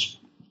lovers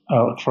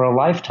for a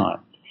lifetime.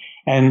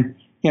 And,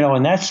 you know,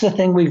 and that's the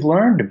thing we've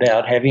learned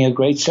about having a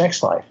great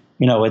sex life.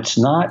 You know, it's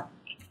not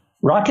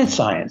rocket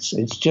science.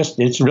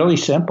 It's really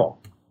simple.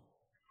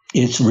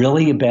 It's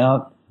really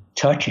about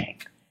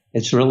touching.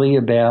 It's really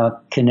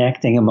about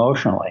connecting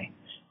emotionally.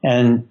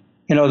 And,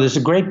 you know, there's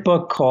a great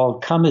book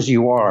called Come As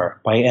You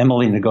Are by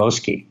Emily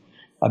Nagoski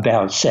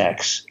about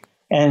sex.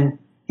 And,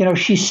 you know,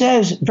 she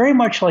says, very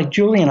much like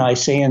Julie and I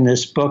say in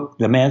this book,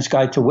 The Man's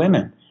Guide to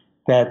Women,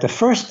 that the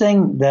first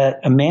thing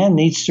that a man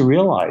needs to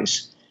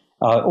realize,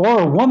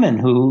 or a woman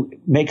who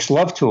makes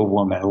love to a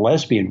woman, a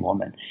lesbian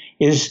woman,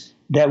 is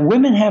that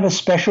women have a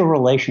special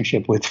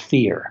relationship with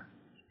fear.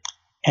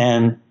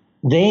 And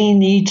they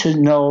need to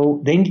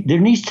know, there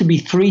needs to be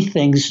three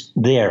things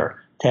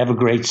there to have a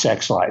great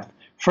sex life.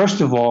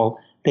 First of all,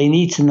 they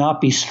need to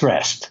not be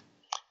stressed.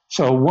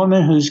 So a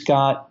woman who's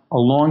got a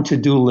long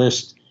to-do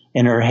list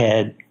in her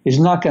head is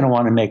not going to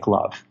want to make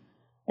love.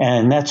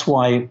 And that's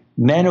why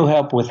men who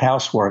help with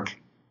housework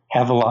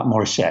have a lot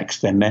more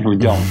sex than men who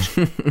don't.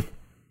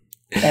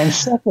 And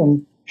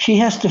second, she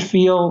has to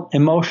feel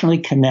emotionally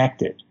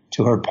connected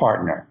to her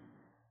partner.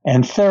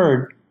 And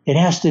third, it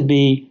has to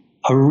be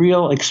a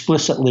real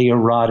explicitly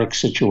erotic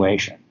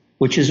situation,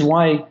 which is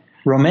why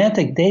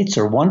romantic dates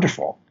are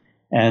wonderful.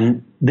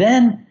 And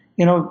then,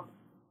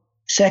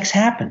 sex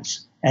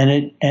happens,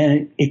 and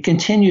it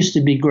continues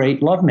to be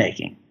great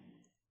lovemaking.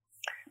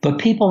 But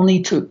people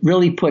need to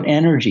really put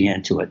energy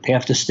into it. They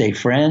have to stay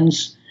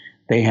friends.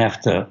 They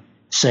have to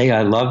say,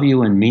 I love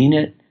you, and mean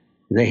it.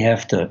 They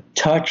have to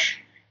touch.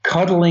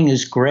 Cuddling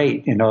is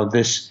great.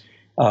 This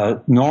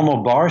normal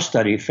bar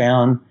study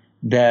found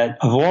that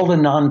of all the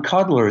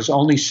non-cuddlers,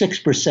 only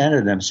 6%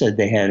 of them said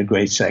they had a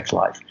great sex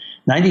life.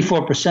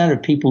 94%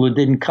 of people who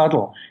didn't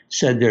cuddle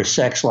said their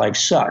sex life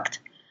sucked.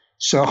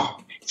 So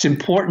it's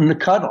important to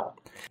cuddle.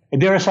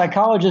 There are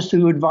psychologists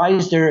who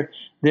advise their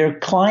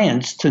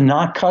clients to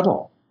not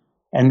cuddle,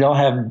 and they'll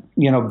have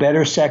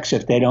better sex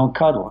if they don't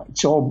cuddle.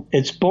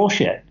 It's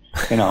bullshit.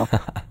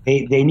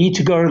 They need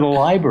to go to the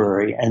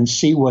library and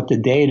see what the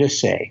data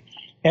say.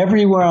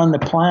 Everywhere on the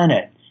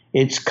planet,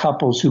 it's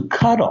couples who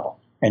cuddle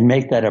and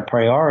make that a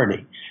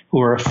priority, who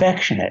are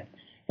affectionate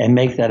and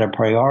make that a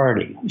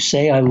priority, who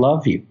say I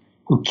love you,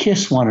 who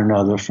kiss one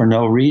another for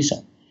no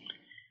reason.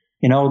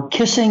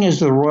 Kissing is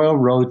the royal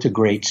road to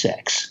great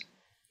sex,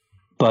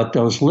 but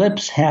those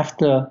lips have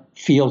to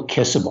feel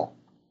kissable.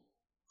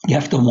 You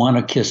have to want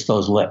to kiss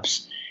those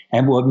lips.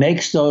 And what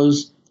makes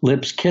those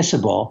lips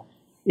kissable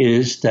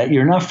is that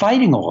you're not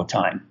fighting all the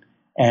time,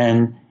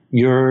 and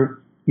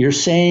you're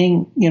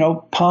saying,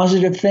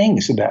 positive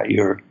things about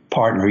your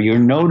partner. You're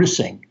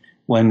noticing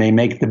when they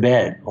make the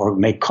bed or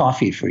make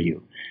coffee for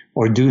you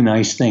or do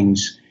nice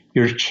things.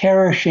 You're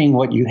cherishing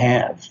what you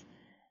have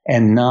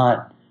and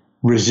not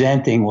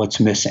resenting what's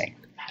missing.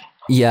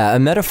 Yeah, a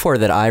metaphor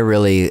that I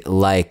really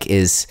like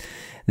is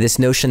this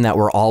notion that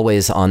we're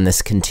always on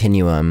this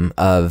continuum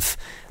of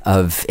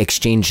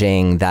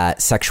exchanging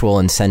that sexual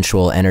and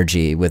sensual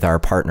energy with our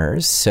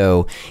partners.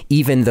 So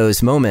even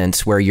those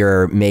moments where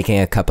you're making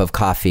a cup of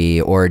coffee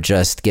or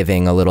just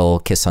giving a little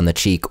kiss on the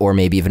cheek, or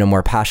maybe even a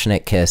more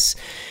passionate kiss,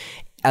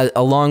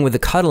 along with the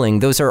cuddling,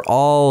 those are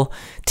all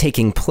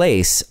taking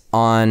place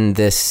on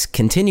this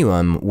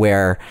continuum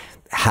where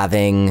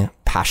having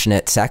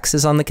passionate sex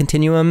is on the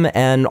continuum,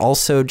 and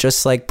also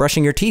just like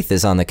brushing your teeth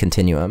is on the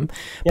continuum.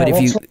 Yeah, but if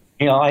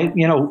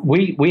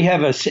we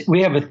have a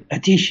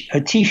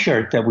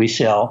T-shirt that we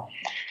sell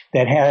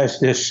that has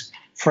this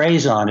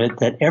phrase on it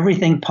that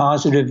everything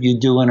positive you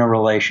do in a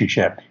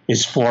relationship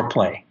is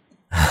foreplay.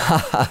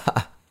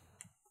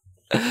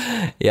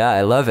 Yeah,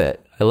 I love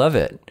it.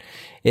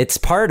 It's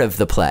part of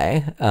the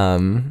play.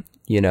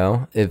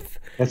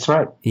 That's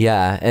right.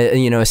 Yeah.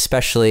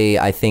 Especially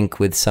I think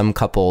with some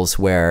couples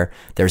where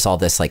there's all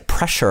this like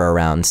pressure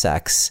around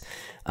sex,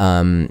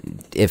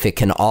 if it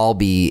can all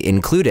be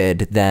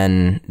included,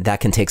 then that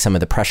can take some of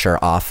the pressure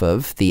off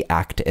of the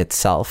act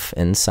itself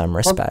in some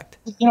respect.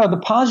 Well, the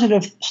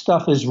positive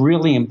stuff is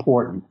really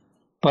important,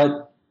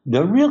 but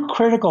the real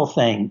critical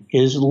thing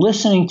is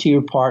listening to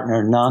your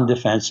partner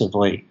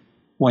non-defensively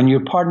when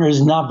your partner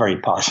is not very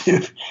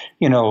positive,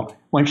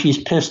 when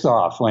she's pissed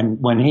off,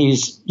 when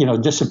he's,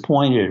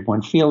 disappointed,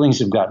 when feelings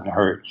have gotten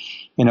hurt,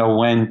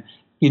 when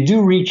you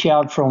do reach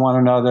out for one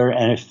another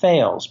and it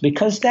fails,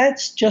 because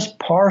that's just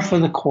par for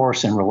the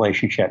course in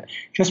relationship.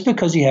 Just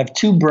because you have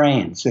two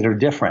brains that are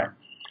different,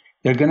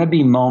 there are going to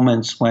be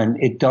moments when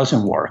it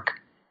doesn't work.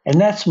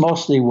 And that's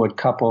mostly what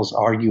couples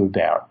argue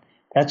about.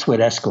 That's what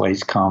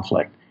escalates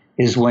conflict,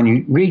 is when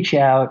you reach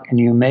out and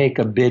you make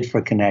a bid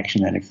for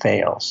connection and it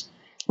fails.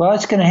 Well,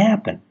 it's going to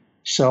happen.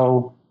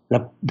 So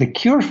the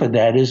cure for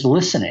that is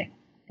listening,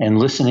 and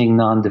listening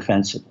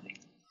non-defensively.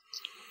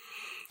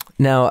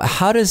 Now,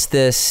 how does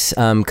this,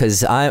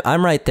 because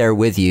I'm right there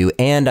with you,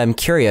 and I'm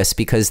curious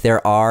because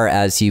there are,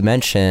 as you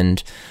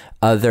mentioned,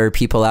 other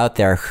people out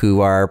there who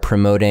are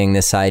promoting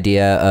this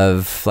idea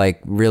of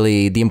like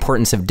really the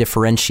importance of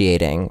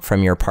differentiating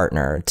from your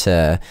partner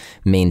to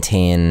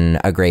maintain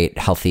a great,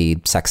 healthy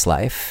sex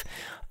life.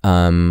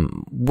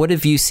 What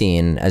have you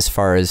seen as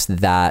far as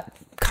that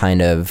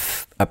kind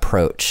of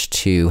approach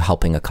to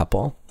helping a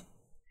couple?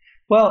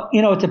 Well,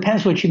 it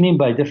depends what you mean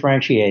by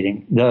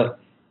differentiating.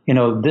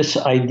 This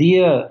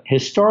idea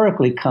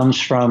historically comes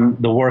from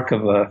the work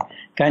of a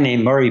guy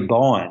named Murray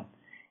Bowen.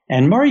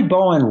 And Murray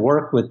Bowen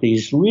worked with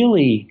these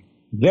really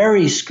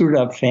very screwed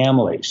up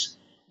families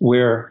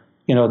where,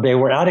 they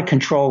were out of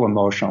control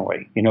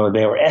emotionally. They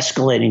were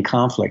escalating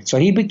conflict. So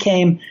he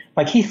became,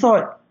 he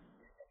thought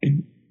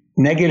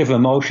negative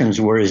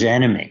emotions were his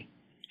enemy.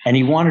 And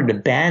he wanted to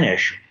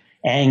banish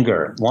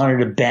anger, wanted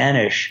to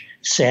banish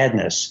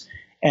sadness.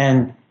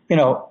 And,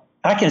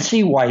 I can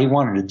see why he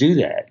wanted to do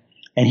that.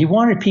 And he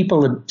wanted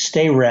people to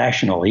stay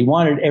rational. He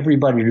wanted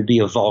everybody to be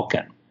a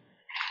Vulcan.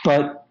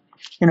 But,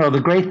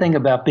 the great thing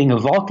about being a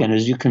Vulcan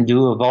is you can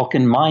do a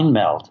Vulcan mind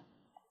meld.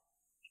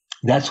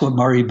 That's what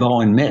Murray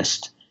Bowen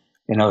missed.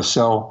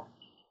 So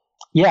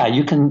yeah,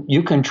 you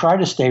can try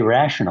to stay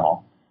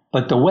rational,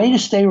 but the way to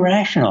stay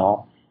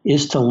rational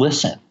is to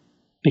listen,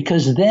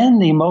 because then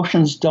the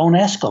emotions don't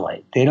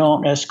escalate. They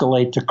don't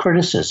escalate to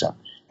criticism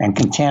and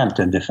contempt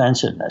and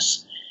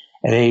defensiveness.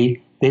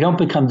 They don't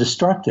become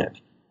destructive.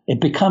 It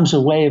becomes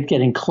a way of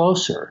getting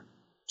closer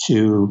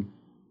to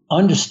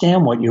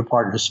understand what your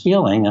partner's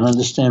feeling and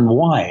understand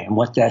why and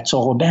what that's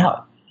all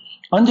about.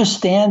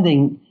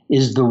 Understanding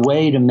is the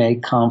way to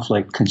make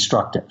conflict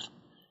constructive.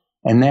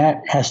 And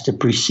that has to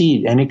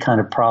precede any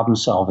kind of problem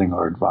solving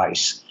or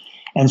advice.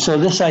 And so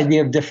this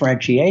idea of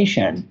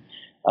differentiation,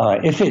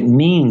 if it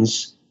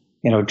means,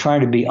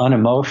 trying to be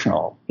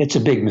unemotional, it's a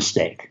big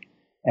mistake.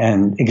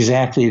 And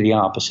exactly the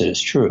opposite is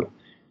true.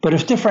 But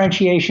if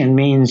differentiation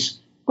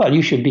means, well,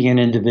 you should be an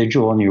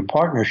individual and your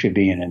partner should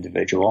be an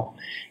individual,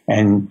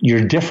 and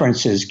your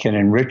differences can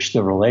enrich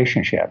the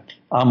relationship,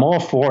 I'm all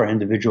for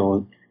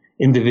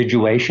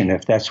individuation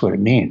if that's what it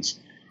means.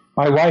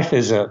 My wife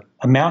is a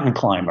mountain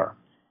climber.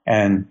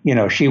 And,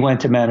 she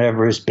went to Mount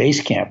Everest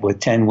base camp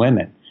with 10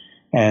 women.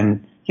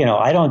 And,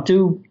 I don't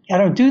do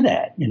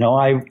that.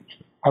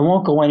 I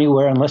won't go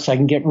anywhere unless I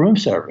can get room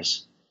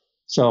service.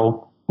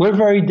 So we're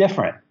very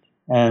different,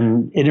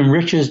 and it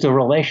enriches the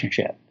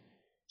relationship.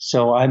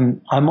 So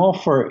I'm all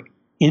for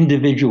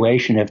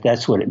individuation if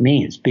that's what it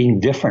means, being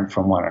different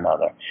from one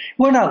another.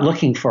 We're not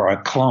looking for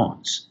our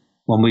clones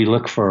when we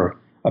look for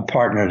a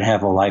partner to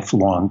have a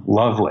lifelong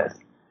love with.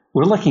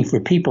 We're looking for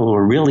people who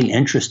are really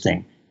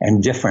interesting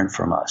and different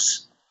from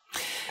us.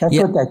 That's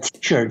what that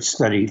T-shirt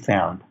study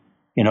found,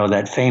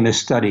 that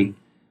famous study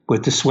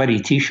with the sweaty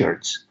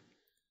T-shirts.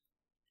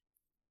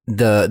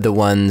 The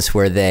ones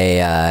where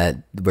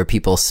where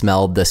people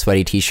smelled the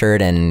sweaty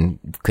T-shirt and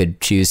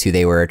could choose who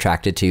they were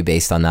attracted to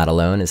based on that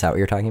alone. Is that what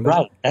you're talking about?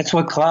 Right. That's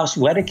what Klaus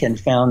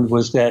Wedekind found,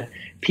 was that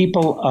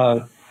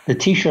people, the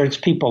T-shirts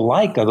people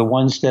like are the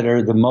ones that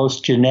are the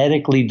most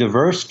genetically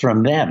diverse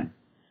from them,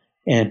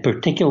 and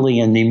particularly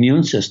in the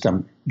immune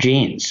system,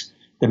 genes.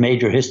 The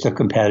major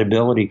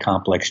histocompatibility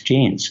complex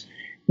genes.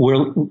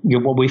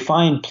 What we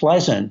find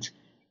pleasant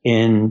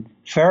in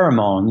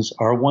pheromones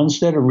are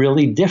ones that are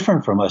really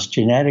different from us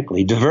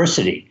genetically.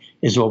 Diversity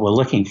is what we're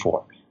looking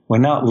for. We're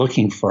not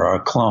looking for our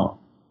clone.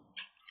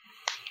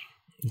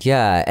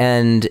 Yeah,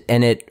 and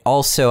it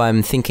also,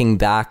 I'm thinking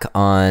back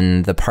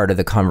on the part of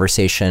the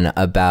conversation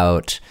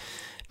about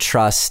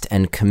trust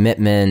and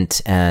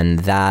commitment, and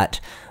that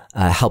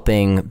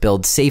helping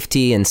build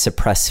safety and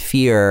suppress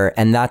fear.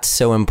 And that's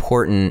so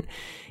important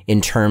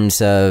in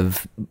terms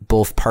of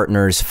both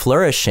partners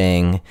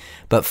flourishing,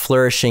 but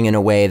flourishing in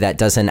a way that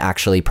doesn't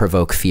actually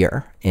provoke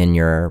fear in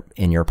your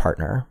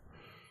partner.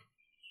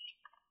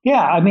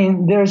 Yeah, I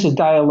mean, there's a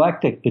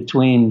dialectic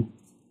between,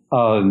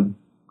 not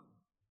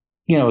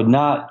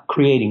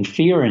creating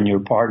fear in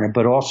your partner,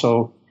 but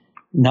also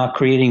not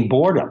creating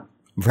boredom.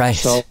 Right.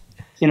 So,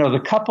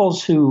 the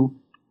couples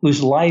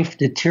whose life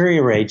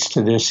deteriorates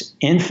to this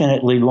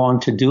infinitely long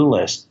to-do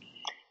list,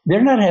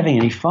 they're not having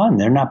any fun.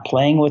 They're not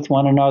playing with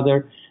one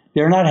another.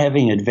 They're not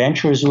having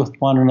adventures with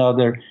one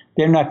another.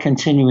 They're not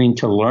continuing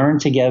to learn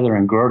together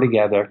and grow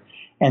together.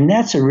 And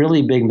that's a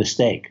really big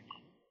mistake.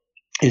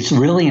 It's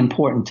really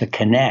important to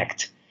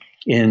connect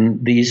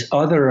in these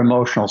other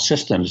emotional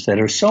systems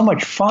that are so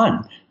much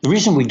fun. The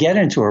reason we get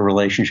into a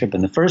relationship in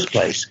the first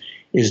place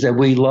is that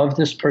we love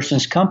this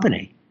person's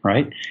company,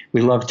 right?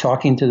 We love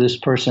talking to this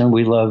person.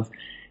 We love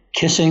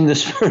kissing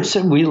this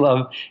person. We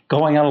love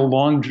going on a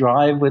long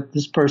drive with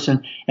this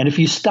person. And if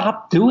you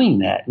stop doing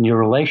that in your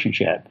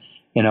relationship,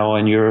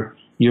 and your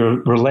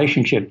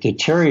relationship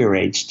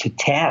deteriorates to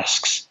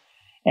tasks,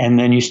 and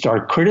then you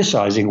start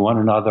criticizing one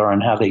another on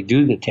how they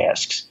do the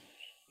tasks,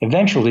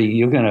 eventually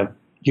you're gonna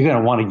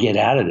want to get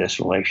out of this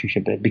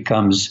relationship. It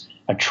becomes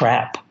a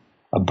trap,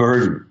 a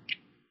burden.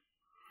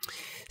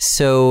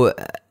 So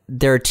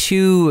there are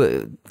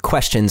two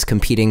questions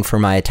competing for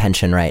my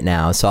attention right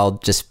now, so I'll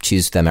just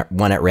choose them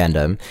one at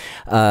random.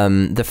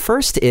 The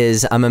first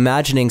is, I'm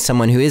imagining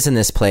someone who is in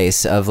this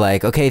place of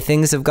like, okay,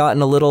 things have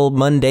gotten a little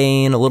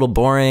mundane, a little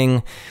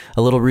boring,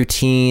 a little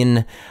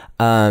routine,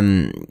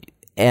 and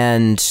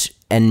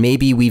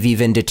maybe we've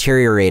even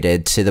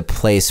deteriorated to the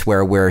place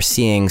where we're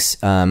seeing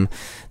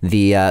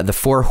the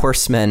four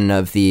horsemen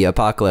of the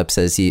apocalypse,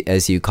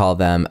 as you call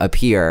them,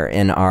 appear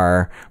in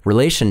our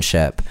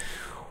relationship.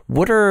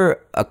 What are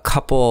a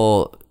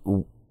couple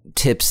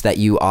tips that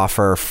you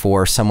offer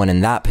for someone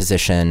in that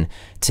position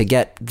to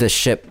get the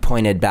ship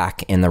pointed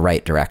back in the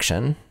right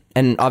direction?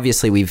 And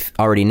obviously, we've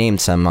already named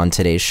some on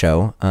today's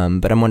show,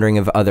 but I'm wondering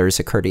if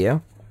others occur to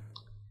you.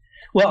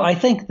 Well, I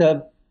think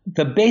the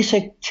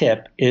basic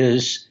tip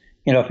is,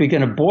 if you're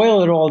going to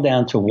boil it all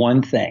down to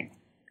one thing,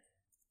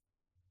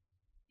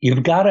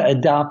 you've got to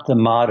adopt the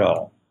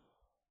motto,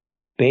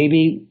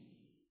 baby,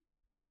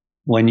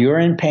 when you're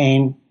in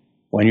pain,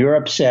 when you're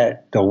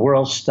upset, the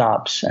world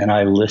stops and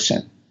I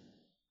listen.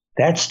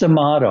 That's the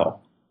motto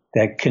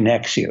that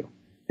connects you.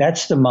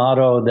 That's the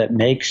motto that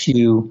makes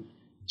you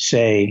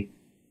say,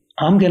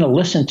 I'm going to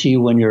listen to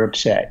you when you're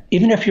upset.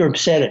 Even if you're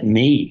upset at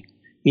me,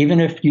 even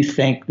if you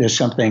think there's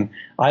something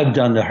I've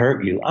done to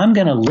hurt you, I'm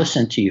going to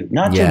listen to you,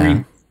 not to read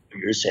what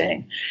you're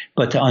saying,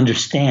 but to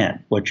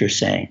understand what you're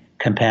saying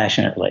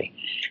compassionately.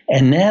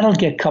 And that'll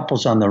get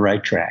couples on the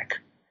right track.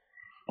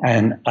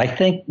 And I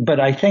think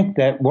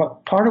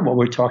that part of what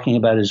we're talking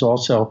about is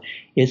also,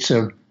 it's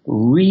a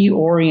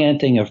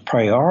reorienting of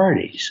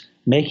priorities,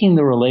 making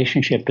the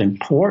relationship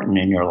important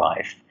in your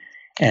life.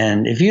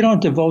 And if you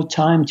don't devote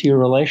time to your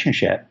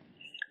relationship,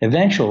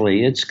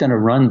 eventually it's going to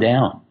run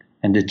down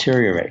and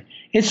deteriorate.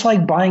 It's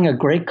like buying a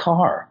great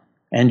car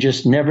and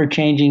just never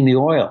changing the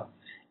oil,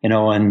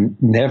 and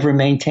never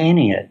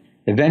maintaining it.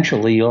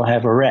 Eventually you'll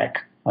have a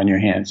wreck on your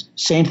hands.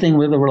 Same thing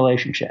with a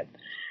relationship.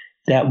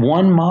 That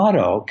one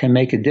motto can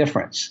make a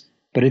difference,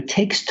 but it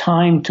takes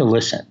time to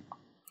listen.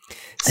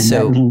 And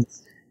that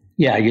means,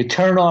 you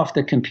turn off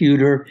the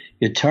computer,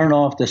 you turn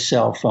off the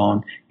cell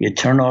phone, you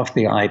turn off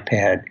the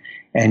iPad,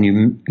 and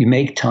you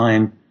make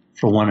time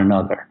for one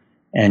another,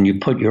 and you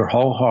put your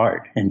whole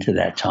heart into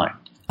that time.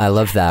 I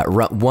love that.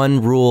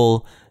 One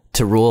rule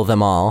to rule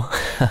them all.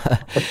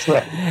 That's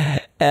right.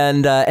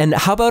 And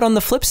how about on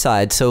the flip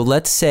side? So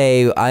let's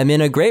say I'm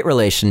in a great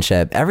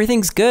relationship,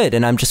 everything's good,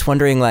 and I'm just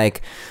wondering,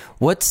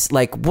 what's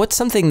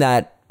something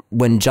that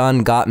when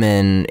John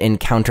Gottman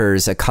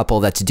encounters a couple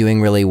that's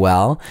doing really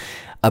well,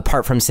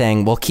 apart from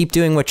saying, well, keep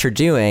doing what you're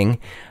doing,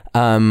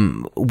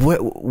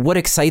 what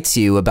excites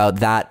you about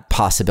that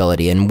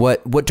possibility, and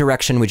what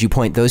direction would you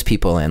point those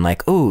people in?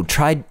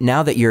 Try,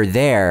 now that you're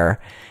there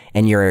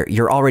and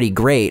you're already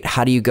great,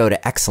 how do you go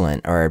to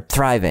excellent or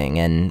thriving?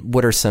 And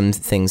what are some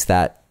things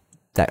that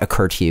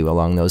occur to you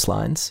along those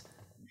lines?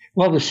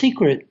 Well, the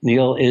secret,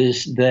 Neil,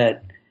 is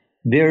that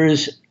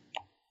there's,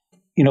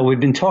 we've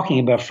been talking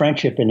about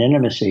friendship and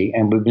intimacy,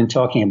 and we've been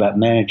talking about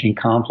managing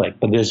conflict,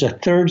 but there's a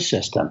third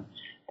system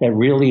that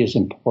really is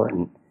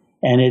important.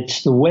 And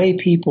it's the way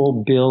people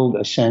build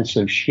a sense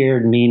of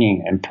shared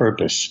meaning and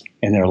purpose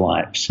in their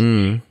lives.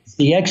 It's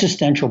the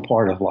existential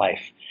part of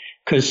life.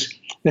 Because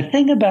the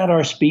thing about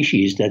our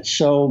species that's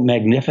so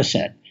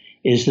magnificent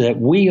is that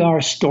we are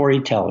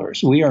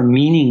storytellers. We are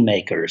meaning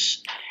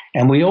makers.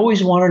 And we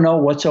always want to know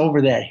what's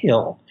over that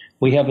hill.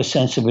 We have a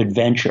sense of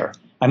adventure.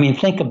 I mean,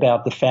 think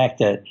about the fact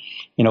that,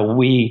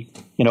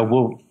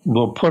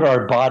 we'll put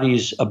our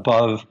bodies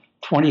above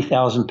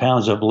 20,000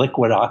 pounds of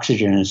liquid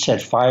oxygen and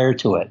set fire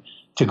to it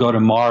to go to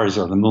Mars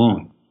or the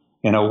moon.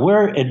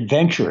 We're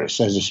adventurous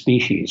as a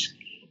species,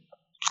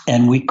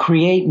 and we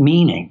create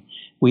meaning.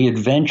 We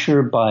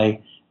adventure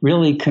by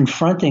really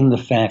confronting the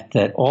fact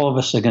that all of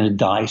us are going to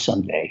die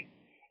someday.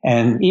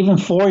 And even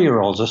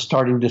 4-year-olds are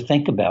starting to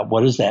think about,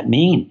 what does that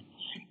mean?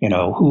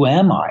 Who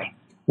am I?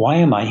 Why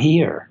am I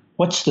here?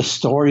 What's the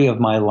story of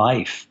my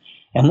life?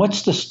 And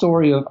what's the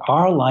story of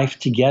our life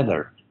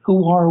together?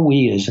 Who are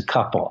we as a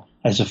couple,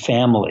 as a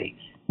family?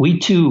 We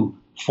too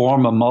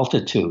form a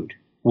multitude.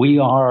 We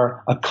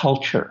are a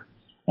culture,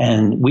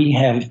 and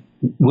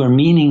we're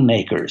meaning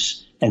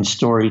makers and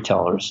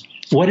storytellers.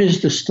 What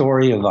is the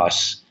story of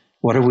us?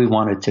 What do we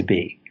want it to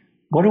be?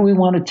 What do we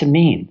want it to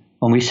mean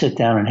when we sit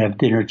down and have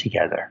dinner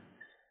together?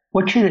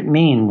 What should it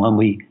mean when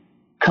we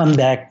come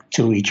back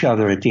to each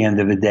other at the end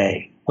of the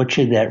day? What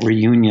should that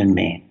reunion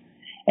mean?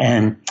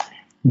 And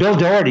Bill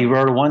Doherty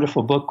wrote a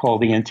wonderful book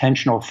called The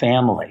Intentional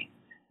Family,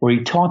 where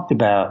he talked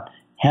about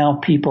how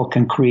people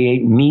can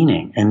create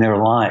meaning in their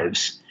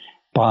lives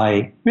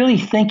by really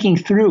thinking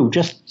through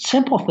just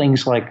simple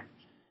things like,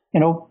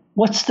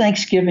 what's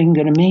Thanksgiving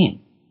going to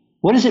mean?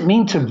 What does it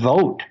mean to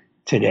vote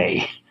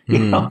today?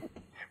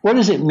 What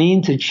does it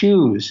mean to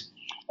choose?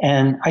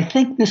 And I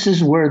think this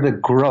is where the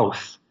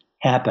growth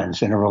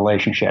happens in a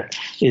relationship,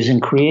 is in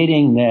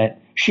creating that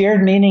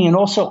shared meaning and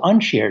also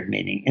unshared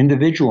meaning,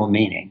 individual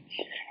meaning,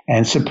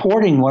 and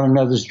supporting one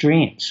another's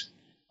dreams.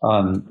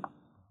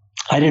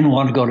 I didn't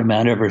want to go to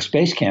Mount Everest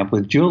Base Camp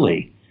with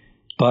Julie,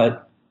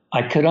 but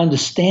I could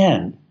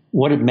understand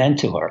what it meant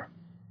to her,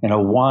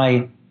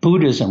 why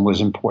Buddhism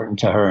was important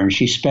to her. And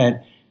she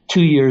spent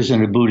 2 years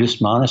in a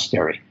Buddhist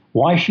monastery,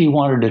 why she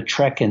wanted to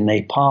trek in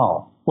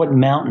Nepal, what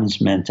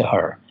mountains meant to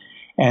her.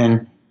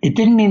 And it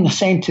didn't mean the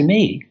same to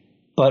me,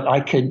 but I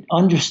could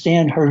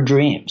understand her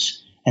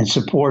dreams and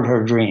support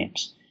her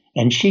dreams.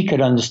 And she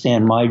could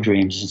understand my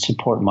dreams and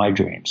support my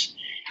dreams.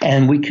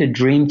 And we could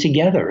dream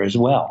together as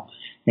well.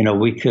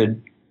 We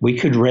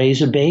could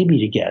raise a baby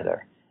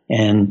together.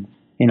 And,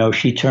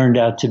 she turned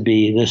out to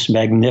be this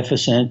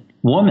magnificent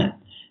woman,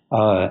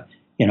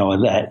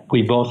 that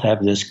we both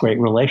have this great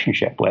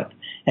relationship with.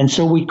 And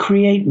so we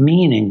create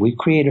meaning. We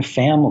create a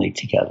family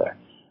together.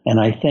 And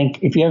I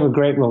think if you have a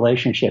great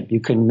relationship, you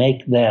can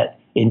make that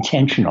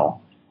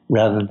intentional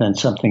rather than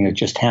something that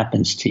just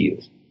happens to you.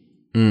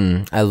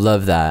 I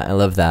love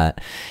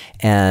that.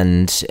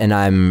 And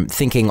I'm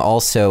thinking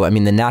also,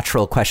 the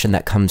natural question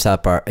that comes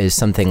up is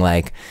something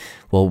like,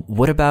 well,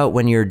 what about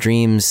when your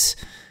dreams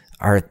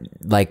are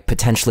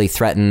potentially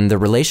threaten the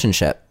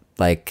relationship,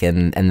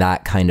 and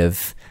that kind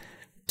of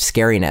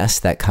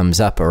scariness that comes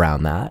up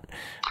around that.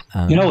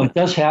 It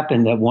does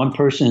happen that one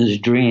person's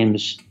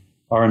dreams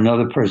are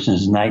another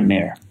person's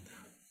nightmare.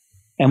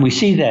 And we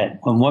see that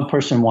when one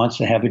person wants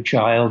to have a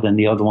child and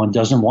the other one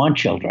doesn't want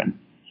children.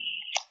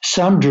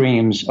 Some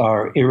dreams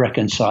are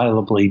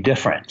irreconcilably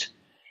different.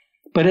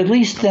 But at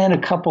least then a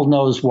couple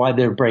knows why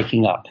they're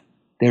breaking up.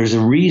 There's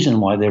a reason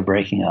why they're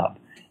breaking up.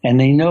 And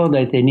they know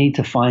that they need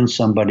to find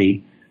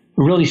somebody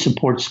who really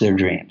supports their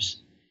dreams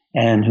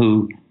and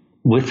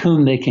with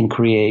whom they can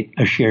create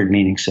a shared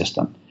meaning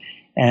system.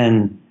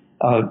 And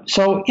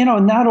so,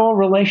 not all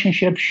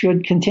relationships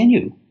should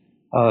continue.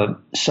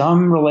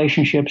 Some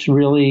relationships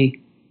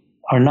really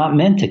are not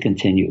meant to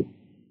continue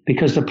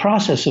because the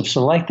process of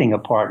selecting a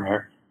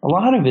partner, a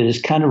lot of it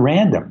is kind of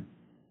random.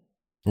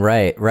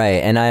 Right.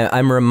 And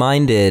I'm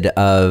reminded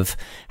of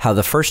how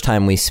the first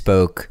time we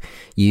spoke,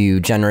 you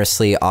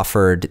generously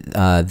offered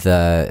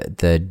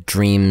the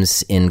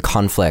dreams in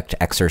conflict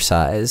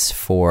exercise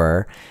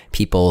for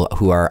people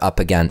who are up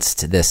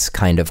against this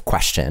kind of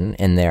question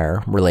in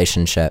their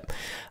relationship.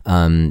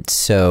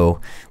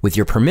 So with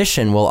your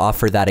permission, we'll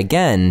offer that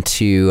again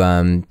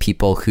to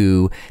people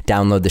who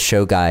download the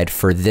show guide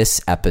for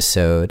this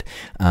episode,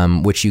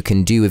 which you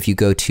can do if you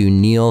go to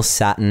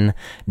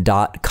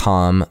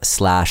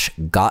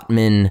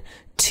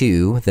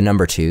neilsattin.com/Gottman2, the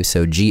number 2,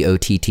 so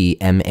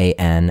Gottman,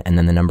 and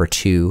then the number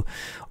 2.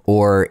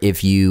 Or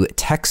if you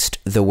text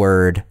the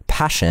word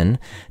passion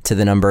to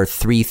the number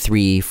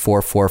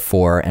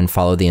 33444 and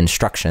follow the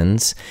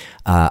instructions,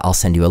 I'll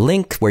send you a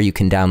link where you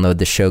can download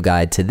the show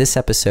guide to this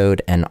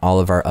episode and all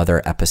of our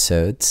other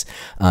episodes.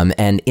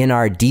 And in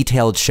our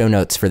detailed show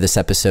notes for this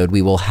episode,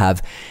 we will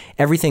have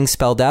everything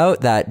spelled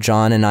out that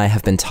John and I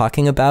have been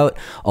talking about,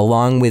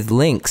 along with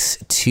links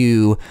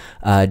to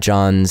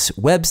John's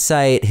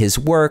website, his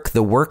work,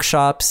 the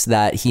workshops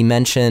that he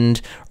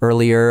mentioned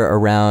earlier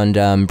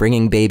around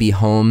bringing baby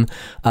home.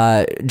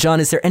 John,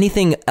 is there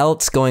anything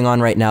else going on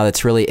right now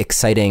that's really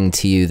exciting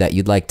to you that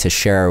you'd like to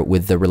share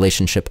with the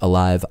Relationship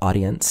Alive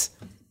audience?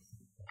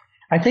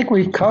 I think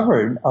we've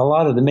covered a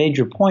lot of the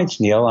major points,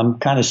 Neil. I'm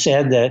kind of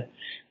sad that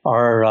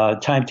our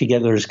time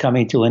together is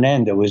coming to an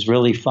end. It was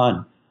really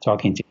fun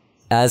talking to you.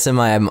 As am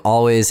I.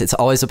 It's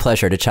always a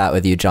pleasure to chat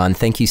with you, John.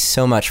 Thank you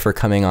so much for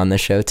coming on the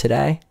show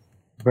today.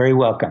 Very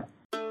welcome.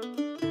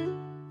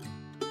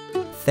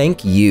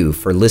 Thank you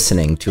for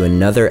listening to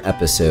another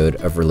episode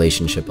of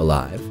Relationship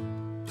Alive.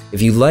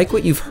 If you like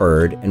what you've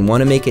heard and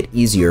want to make it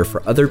easier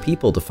for other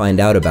people to find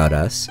out about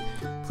us,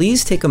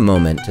 please take a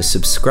moment to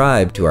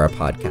subscribe to our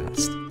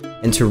podcast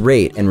and to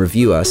rate and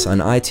review us on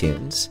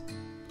iTunes.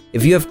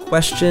 If you have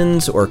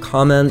questions or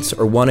comments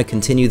or want to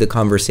continue the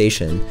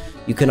conversation,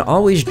 you can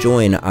always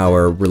join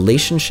our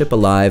Relationship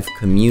Alive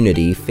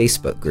community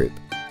Facebook group.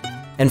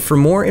 And for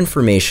more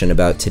information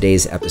about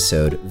today's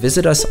episode,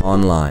 visit us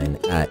online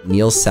at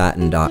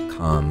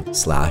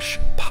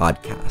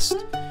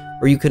neilsattin.com/podcast,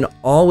 or you can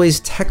always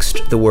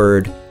text the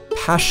word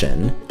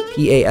passion,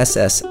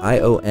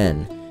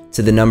 PASSION,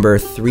 to the number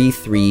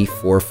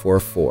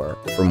 33444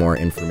 for more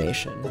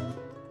information.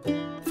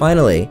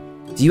 Finally,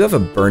 do you have a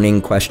burning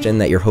question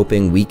that you're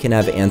hoping we can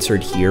have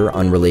answered here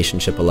on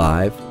Relationship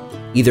Alive,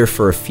 either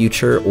for a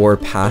future or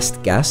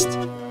past guest?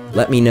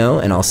 Let me know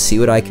and I'll see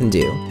what I can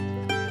do.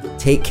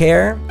 Take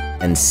care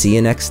and see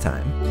you next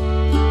time.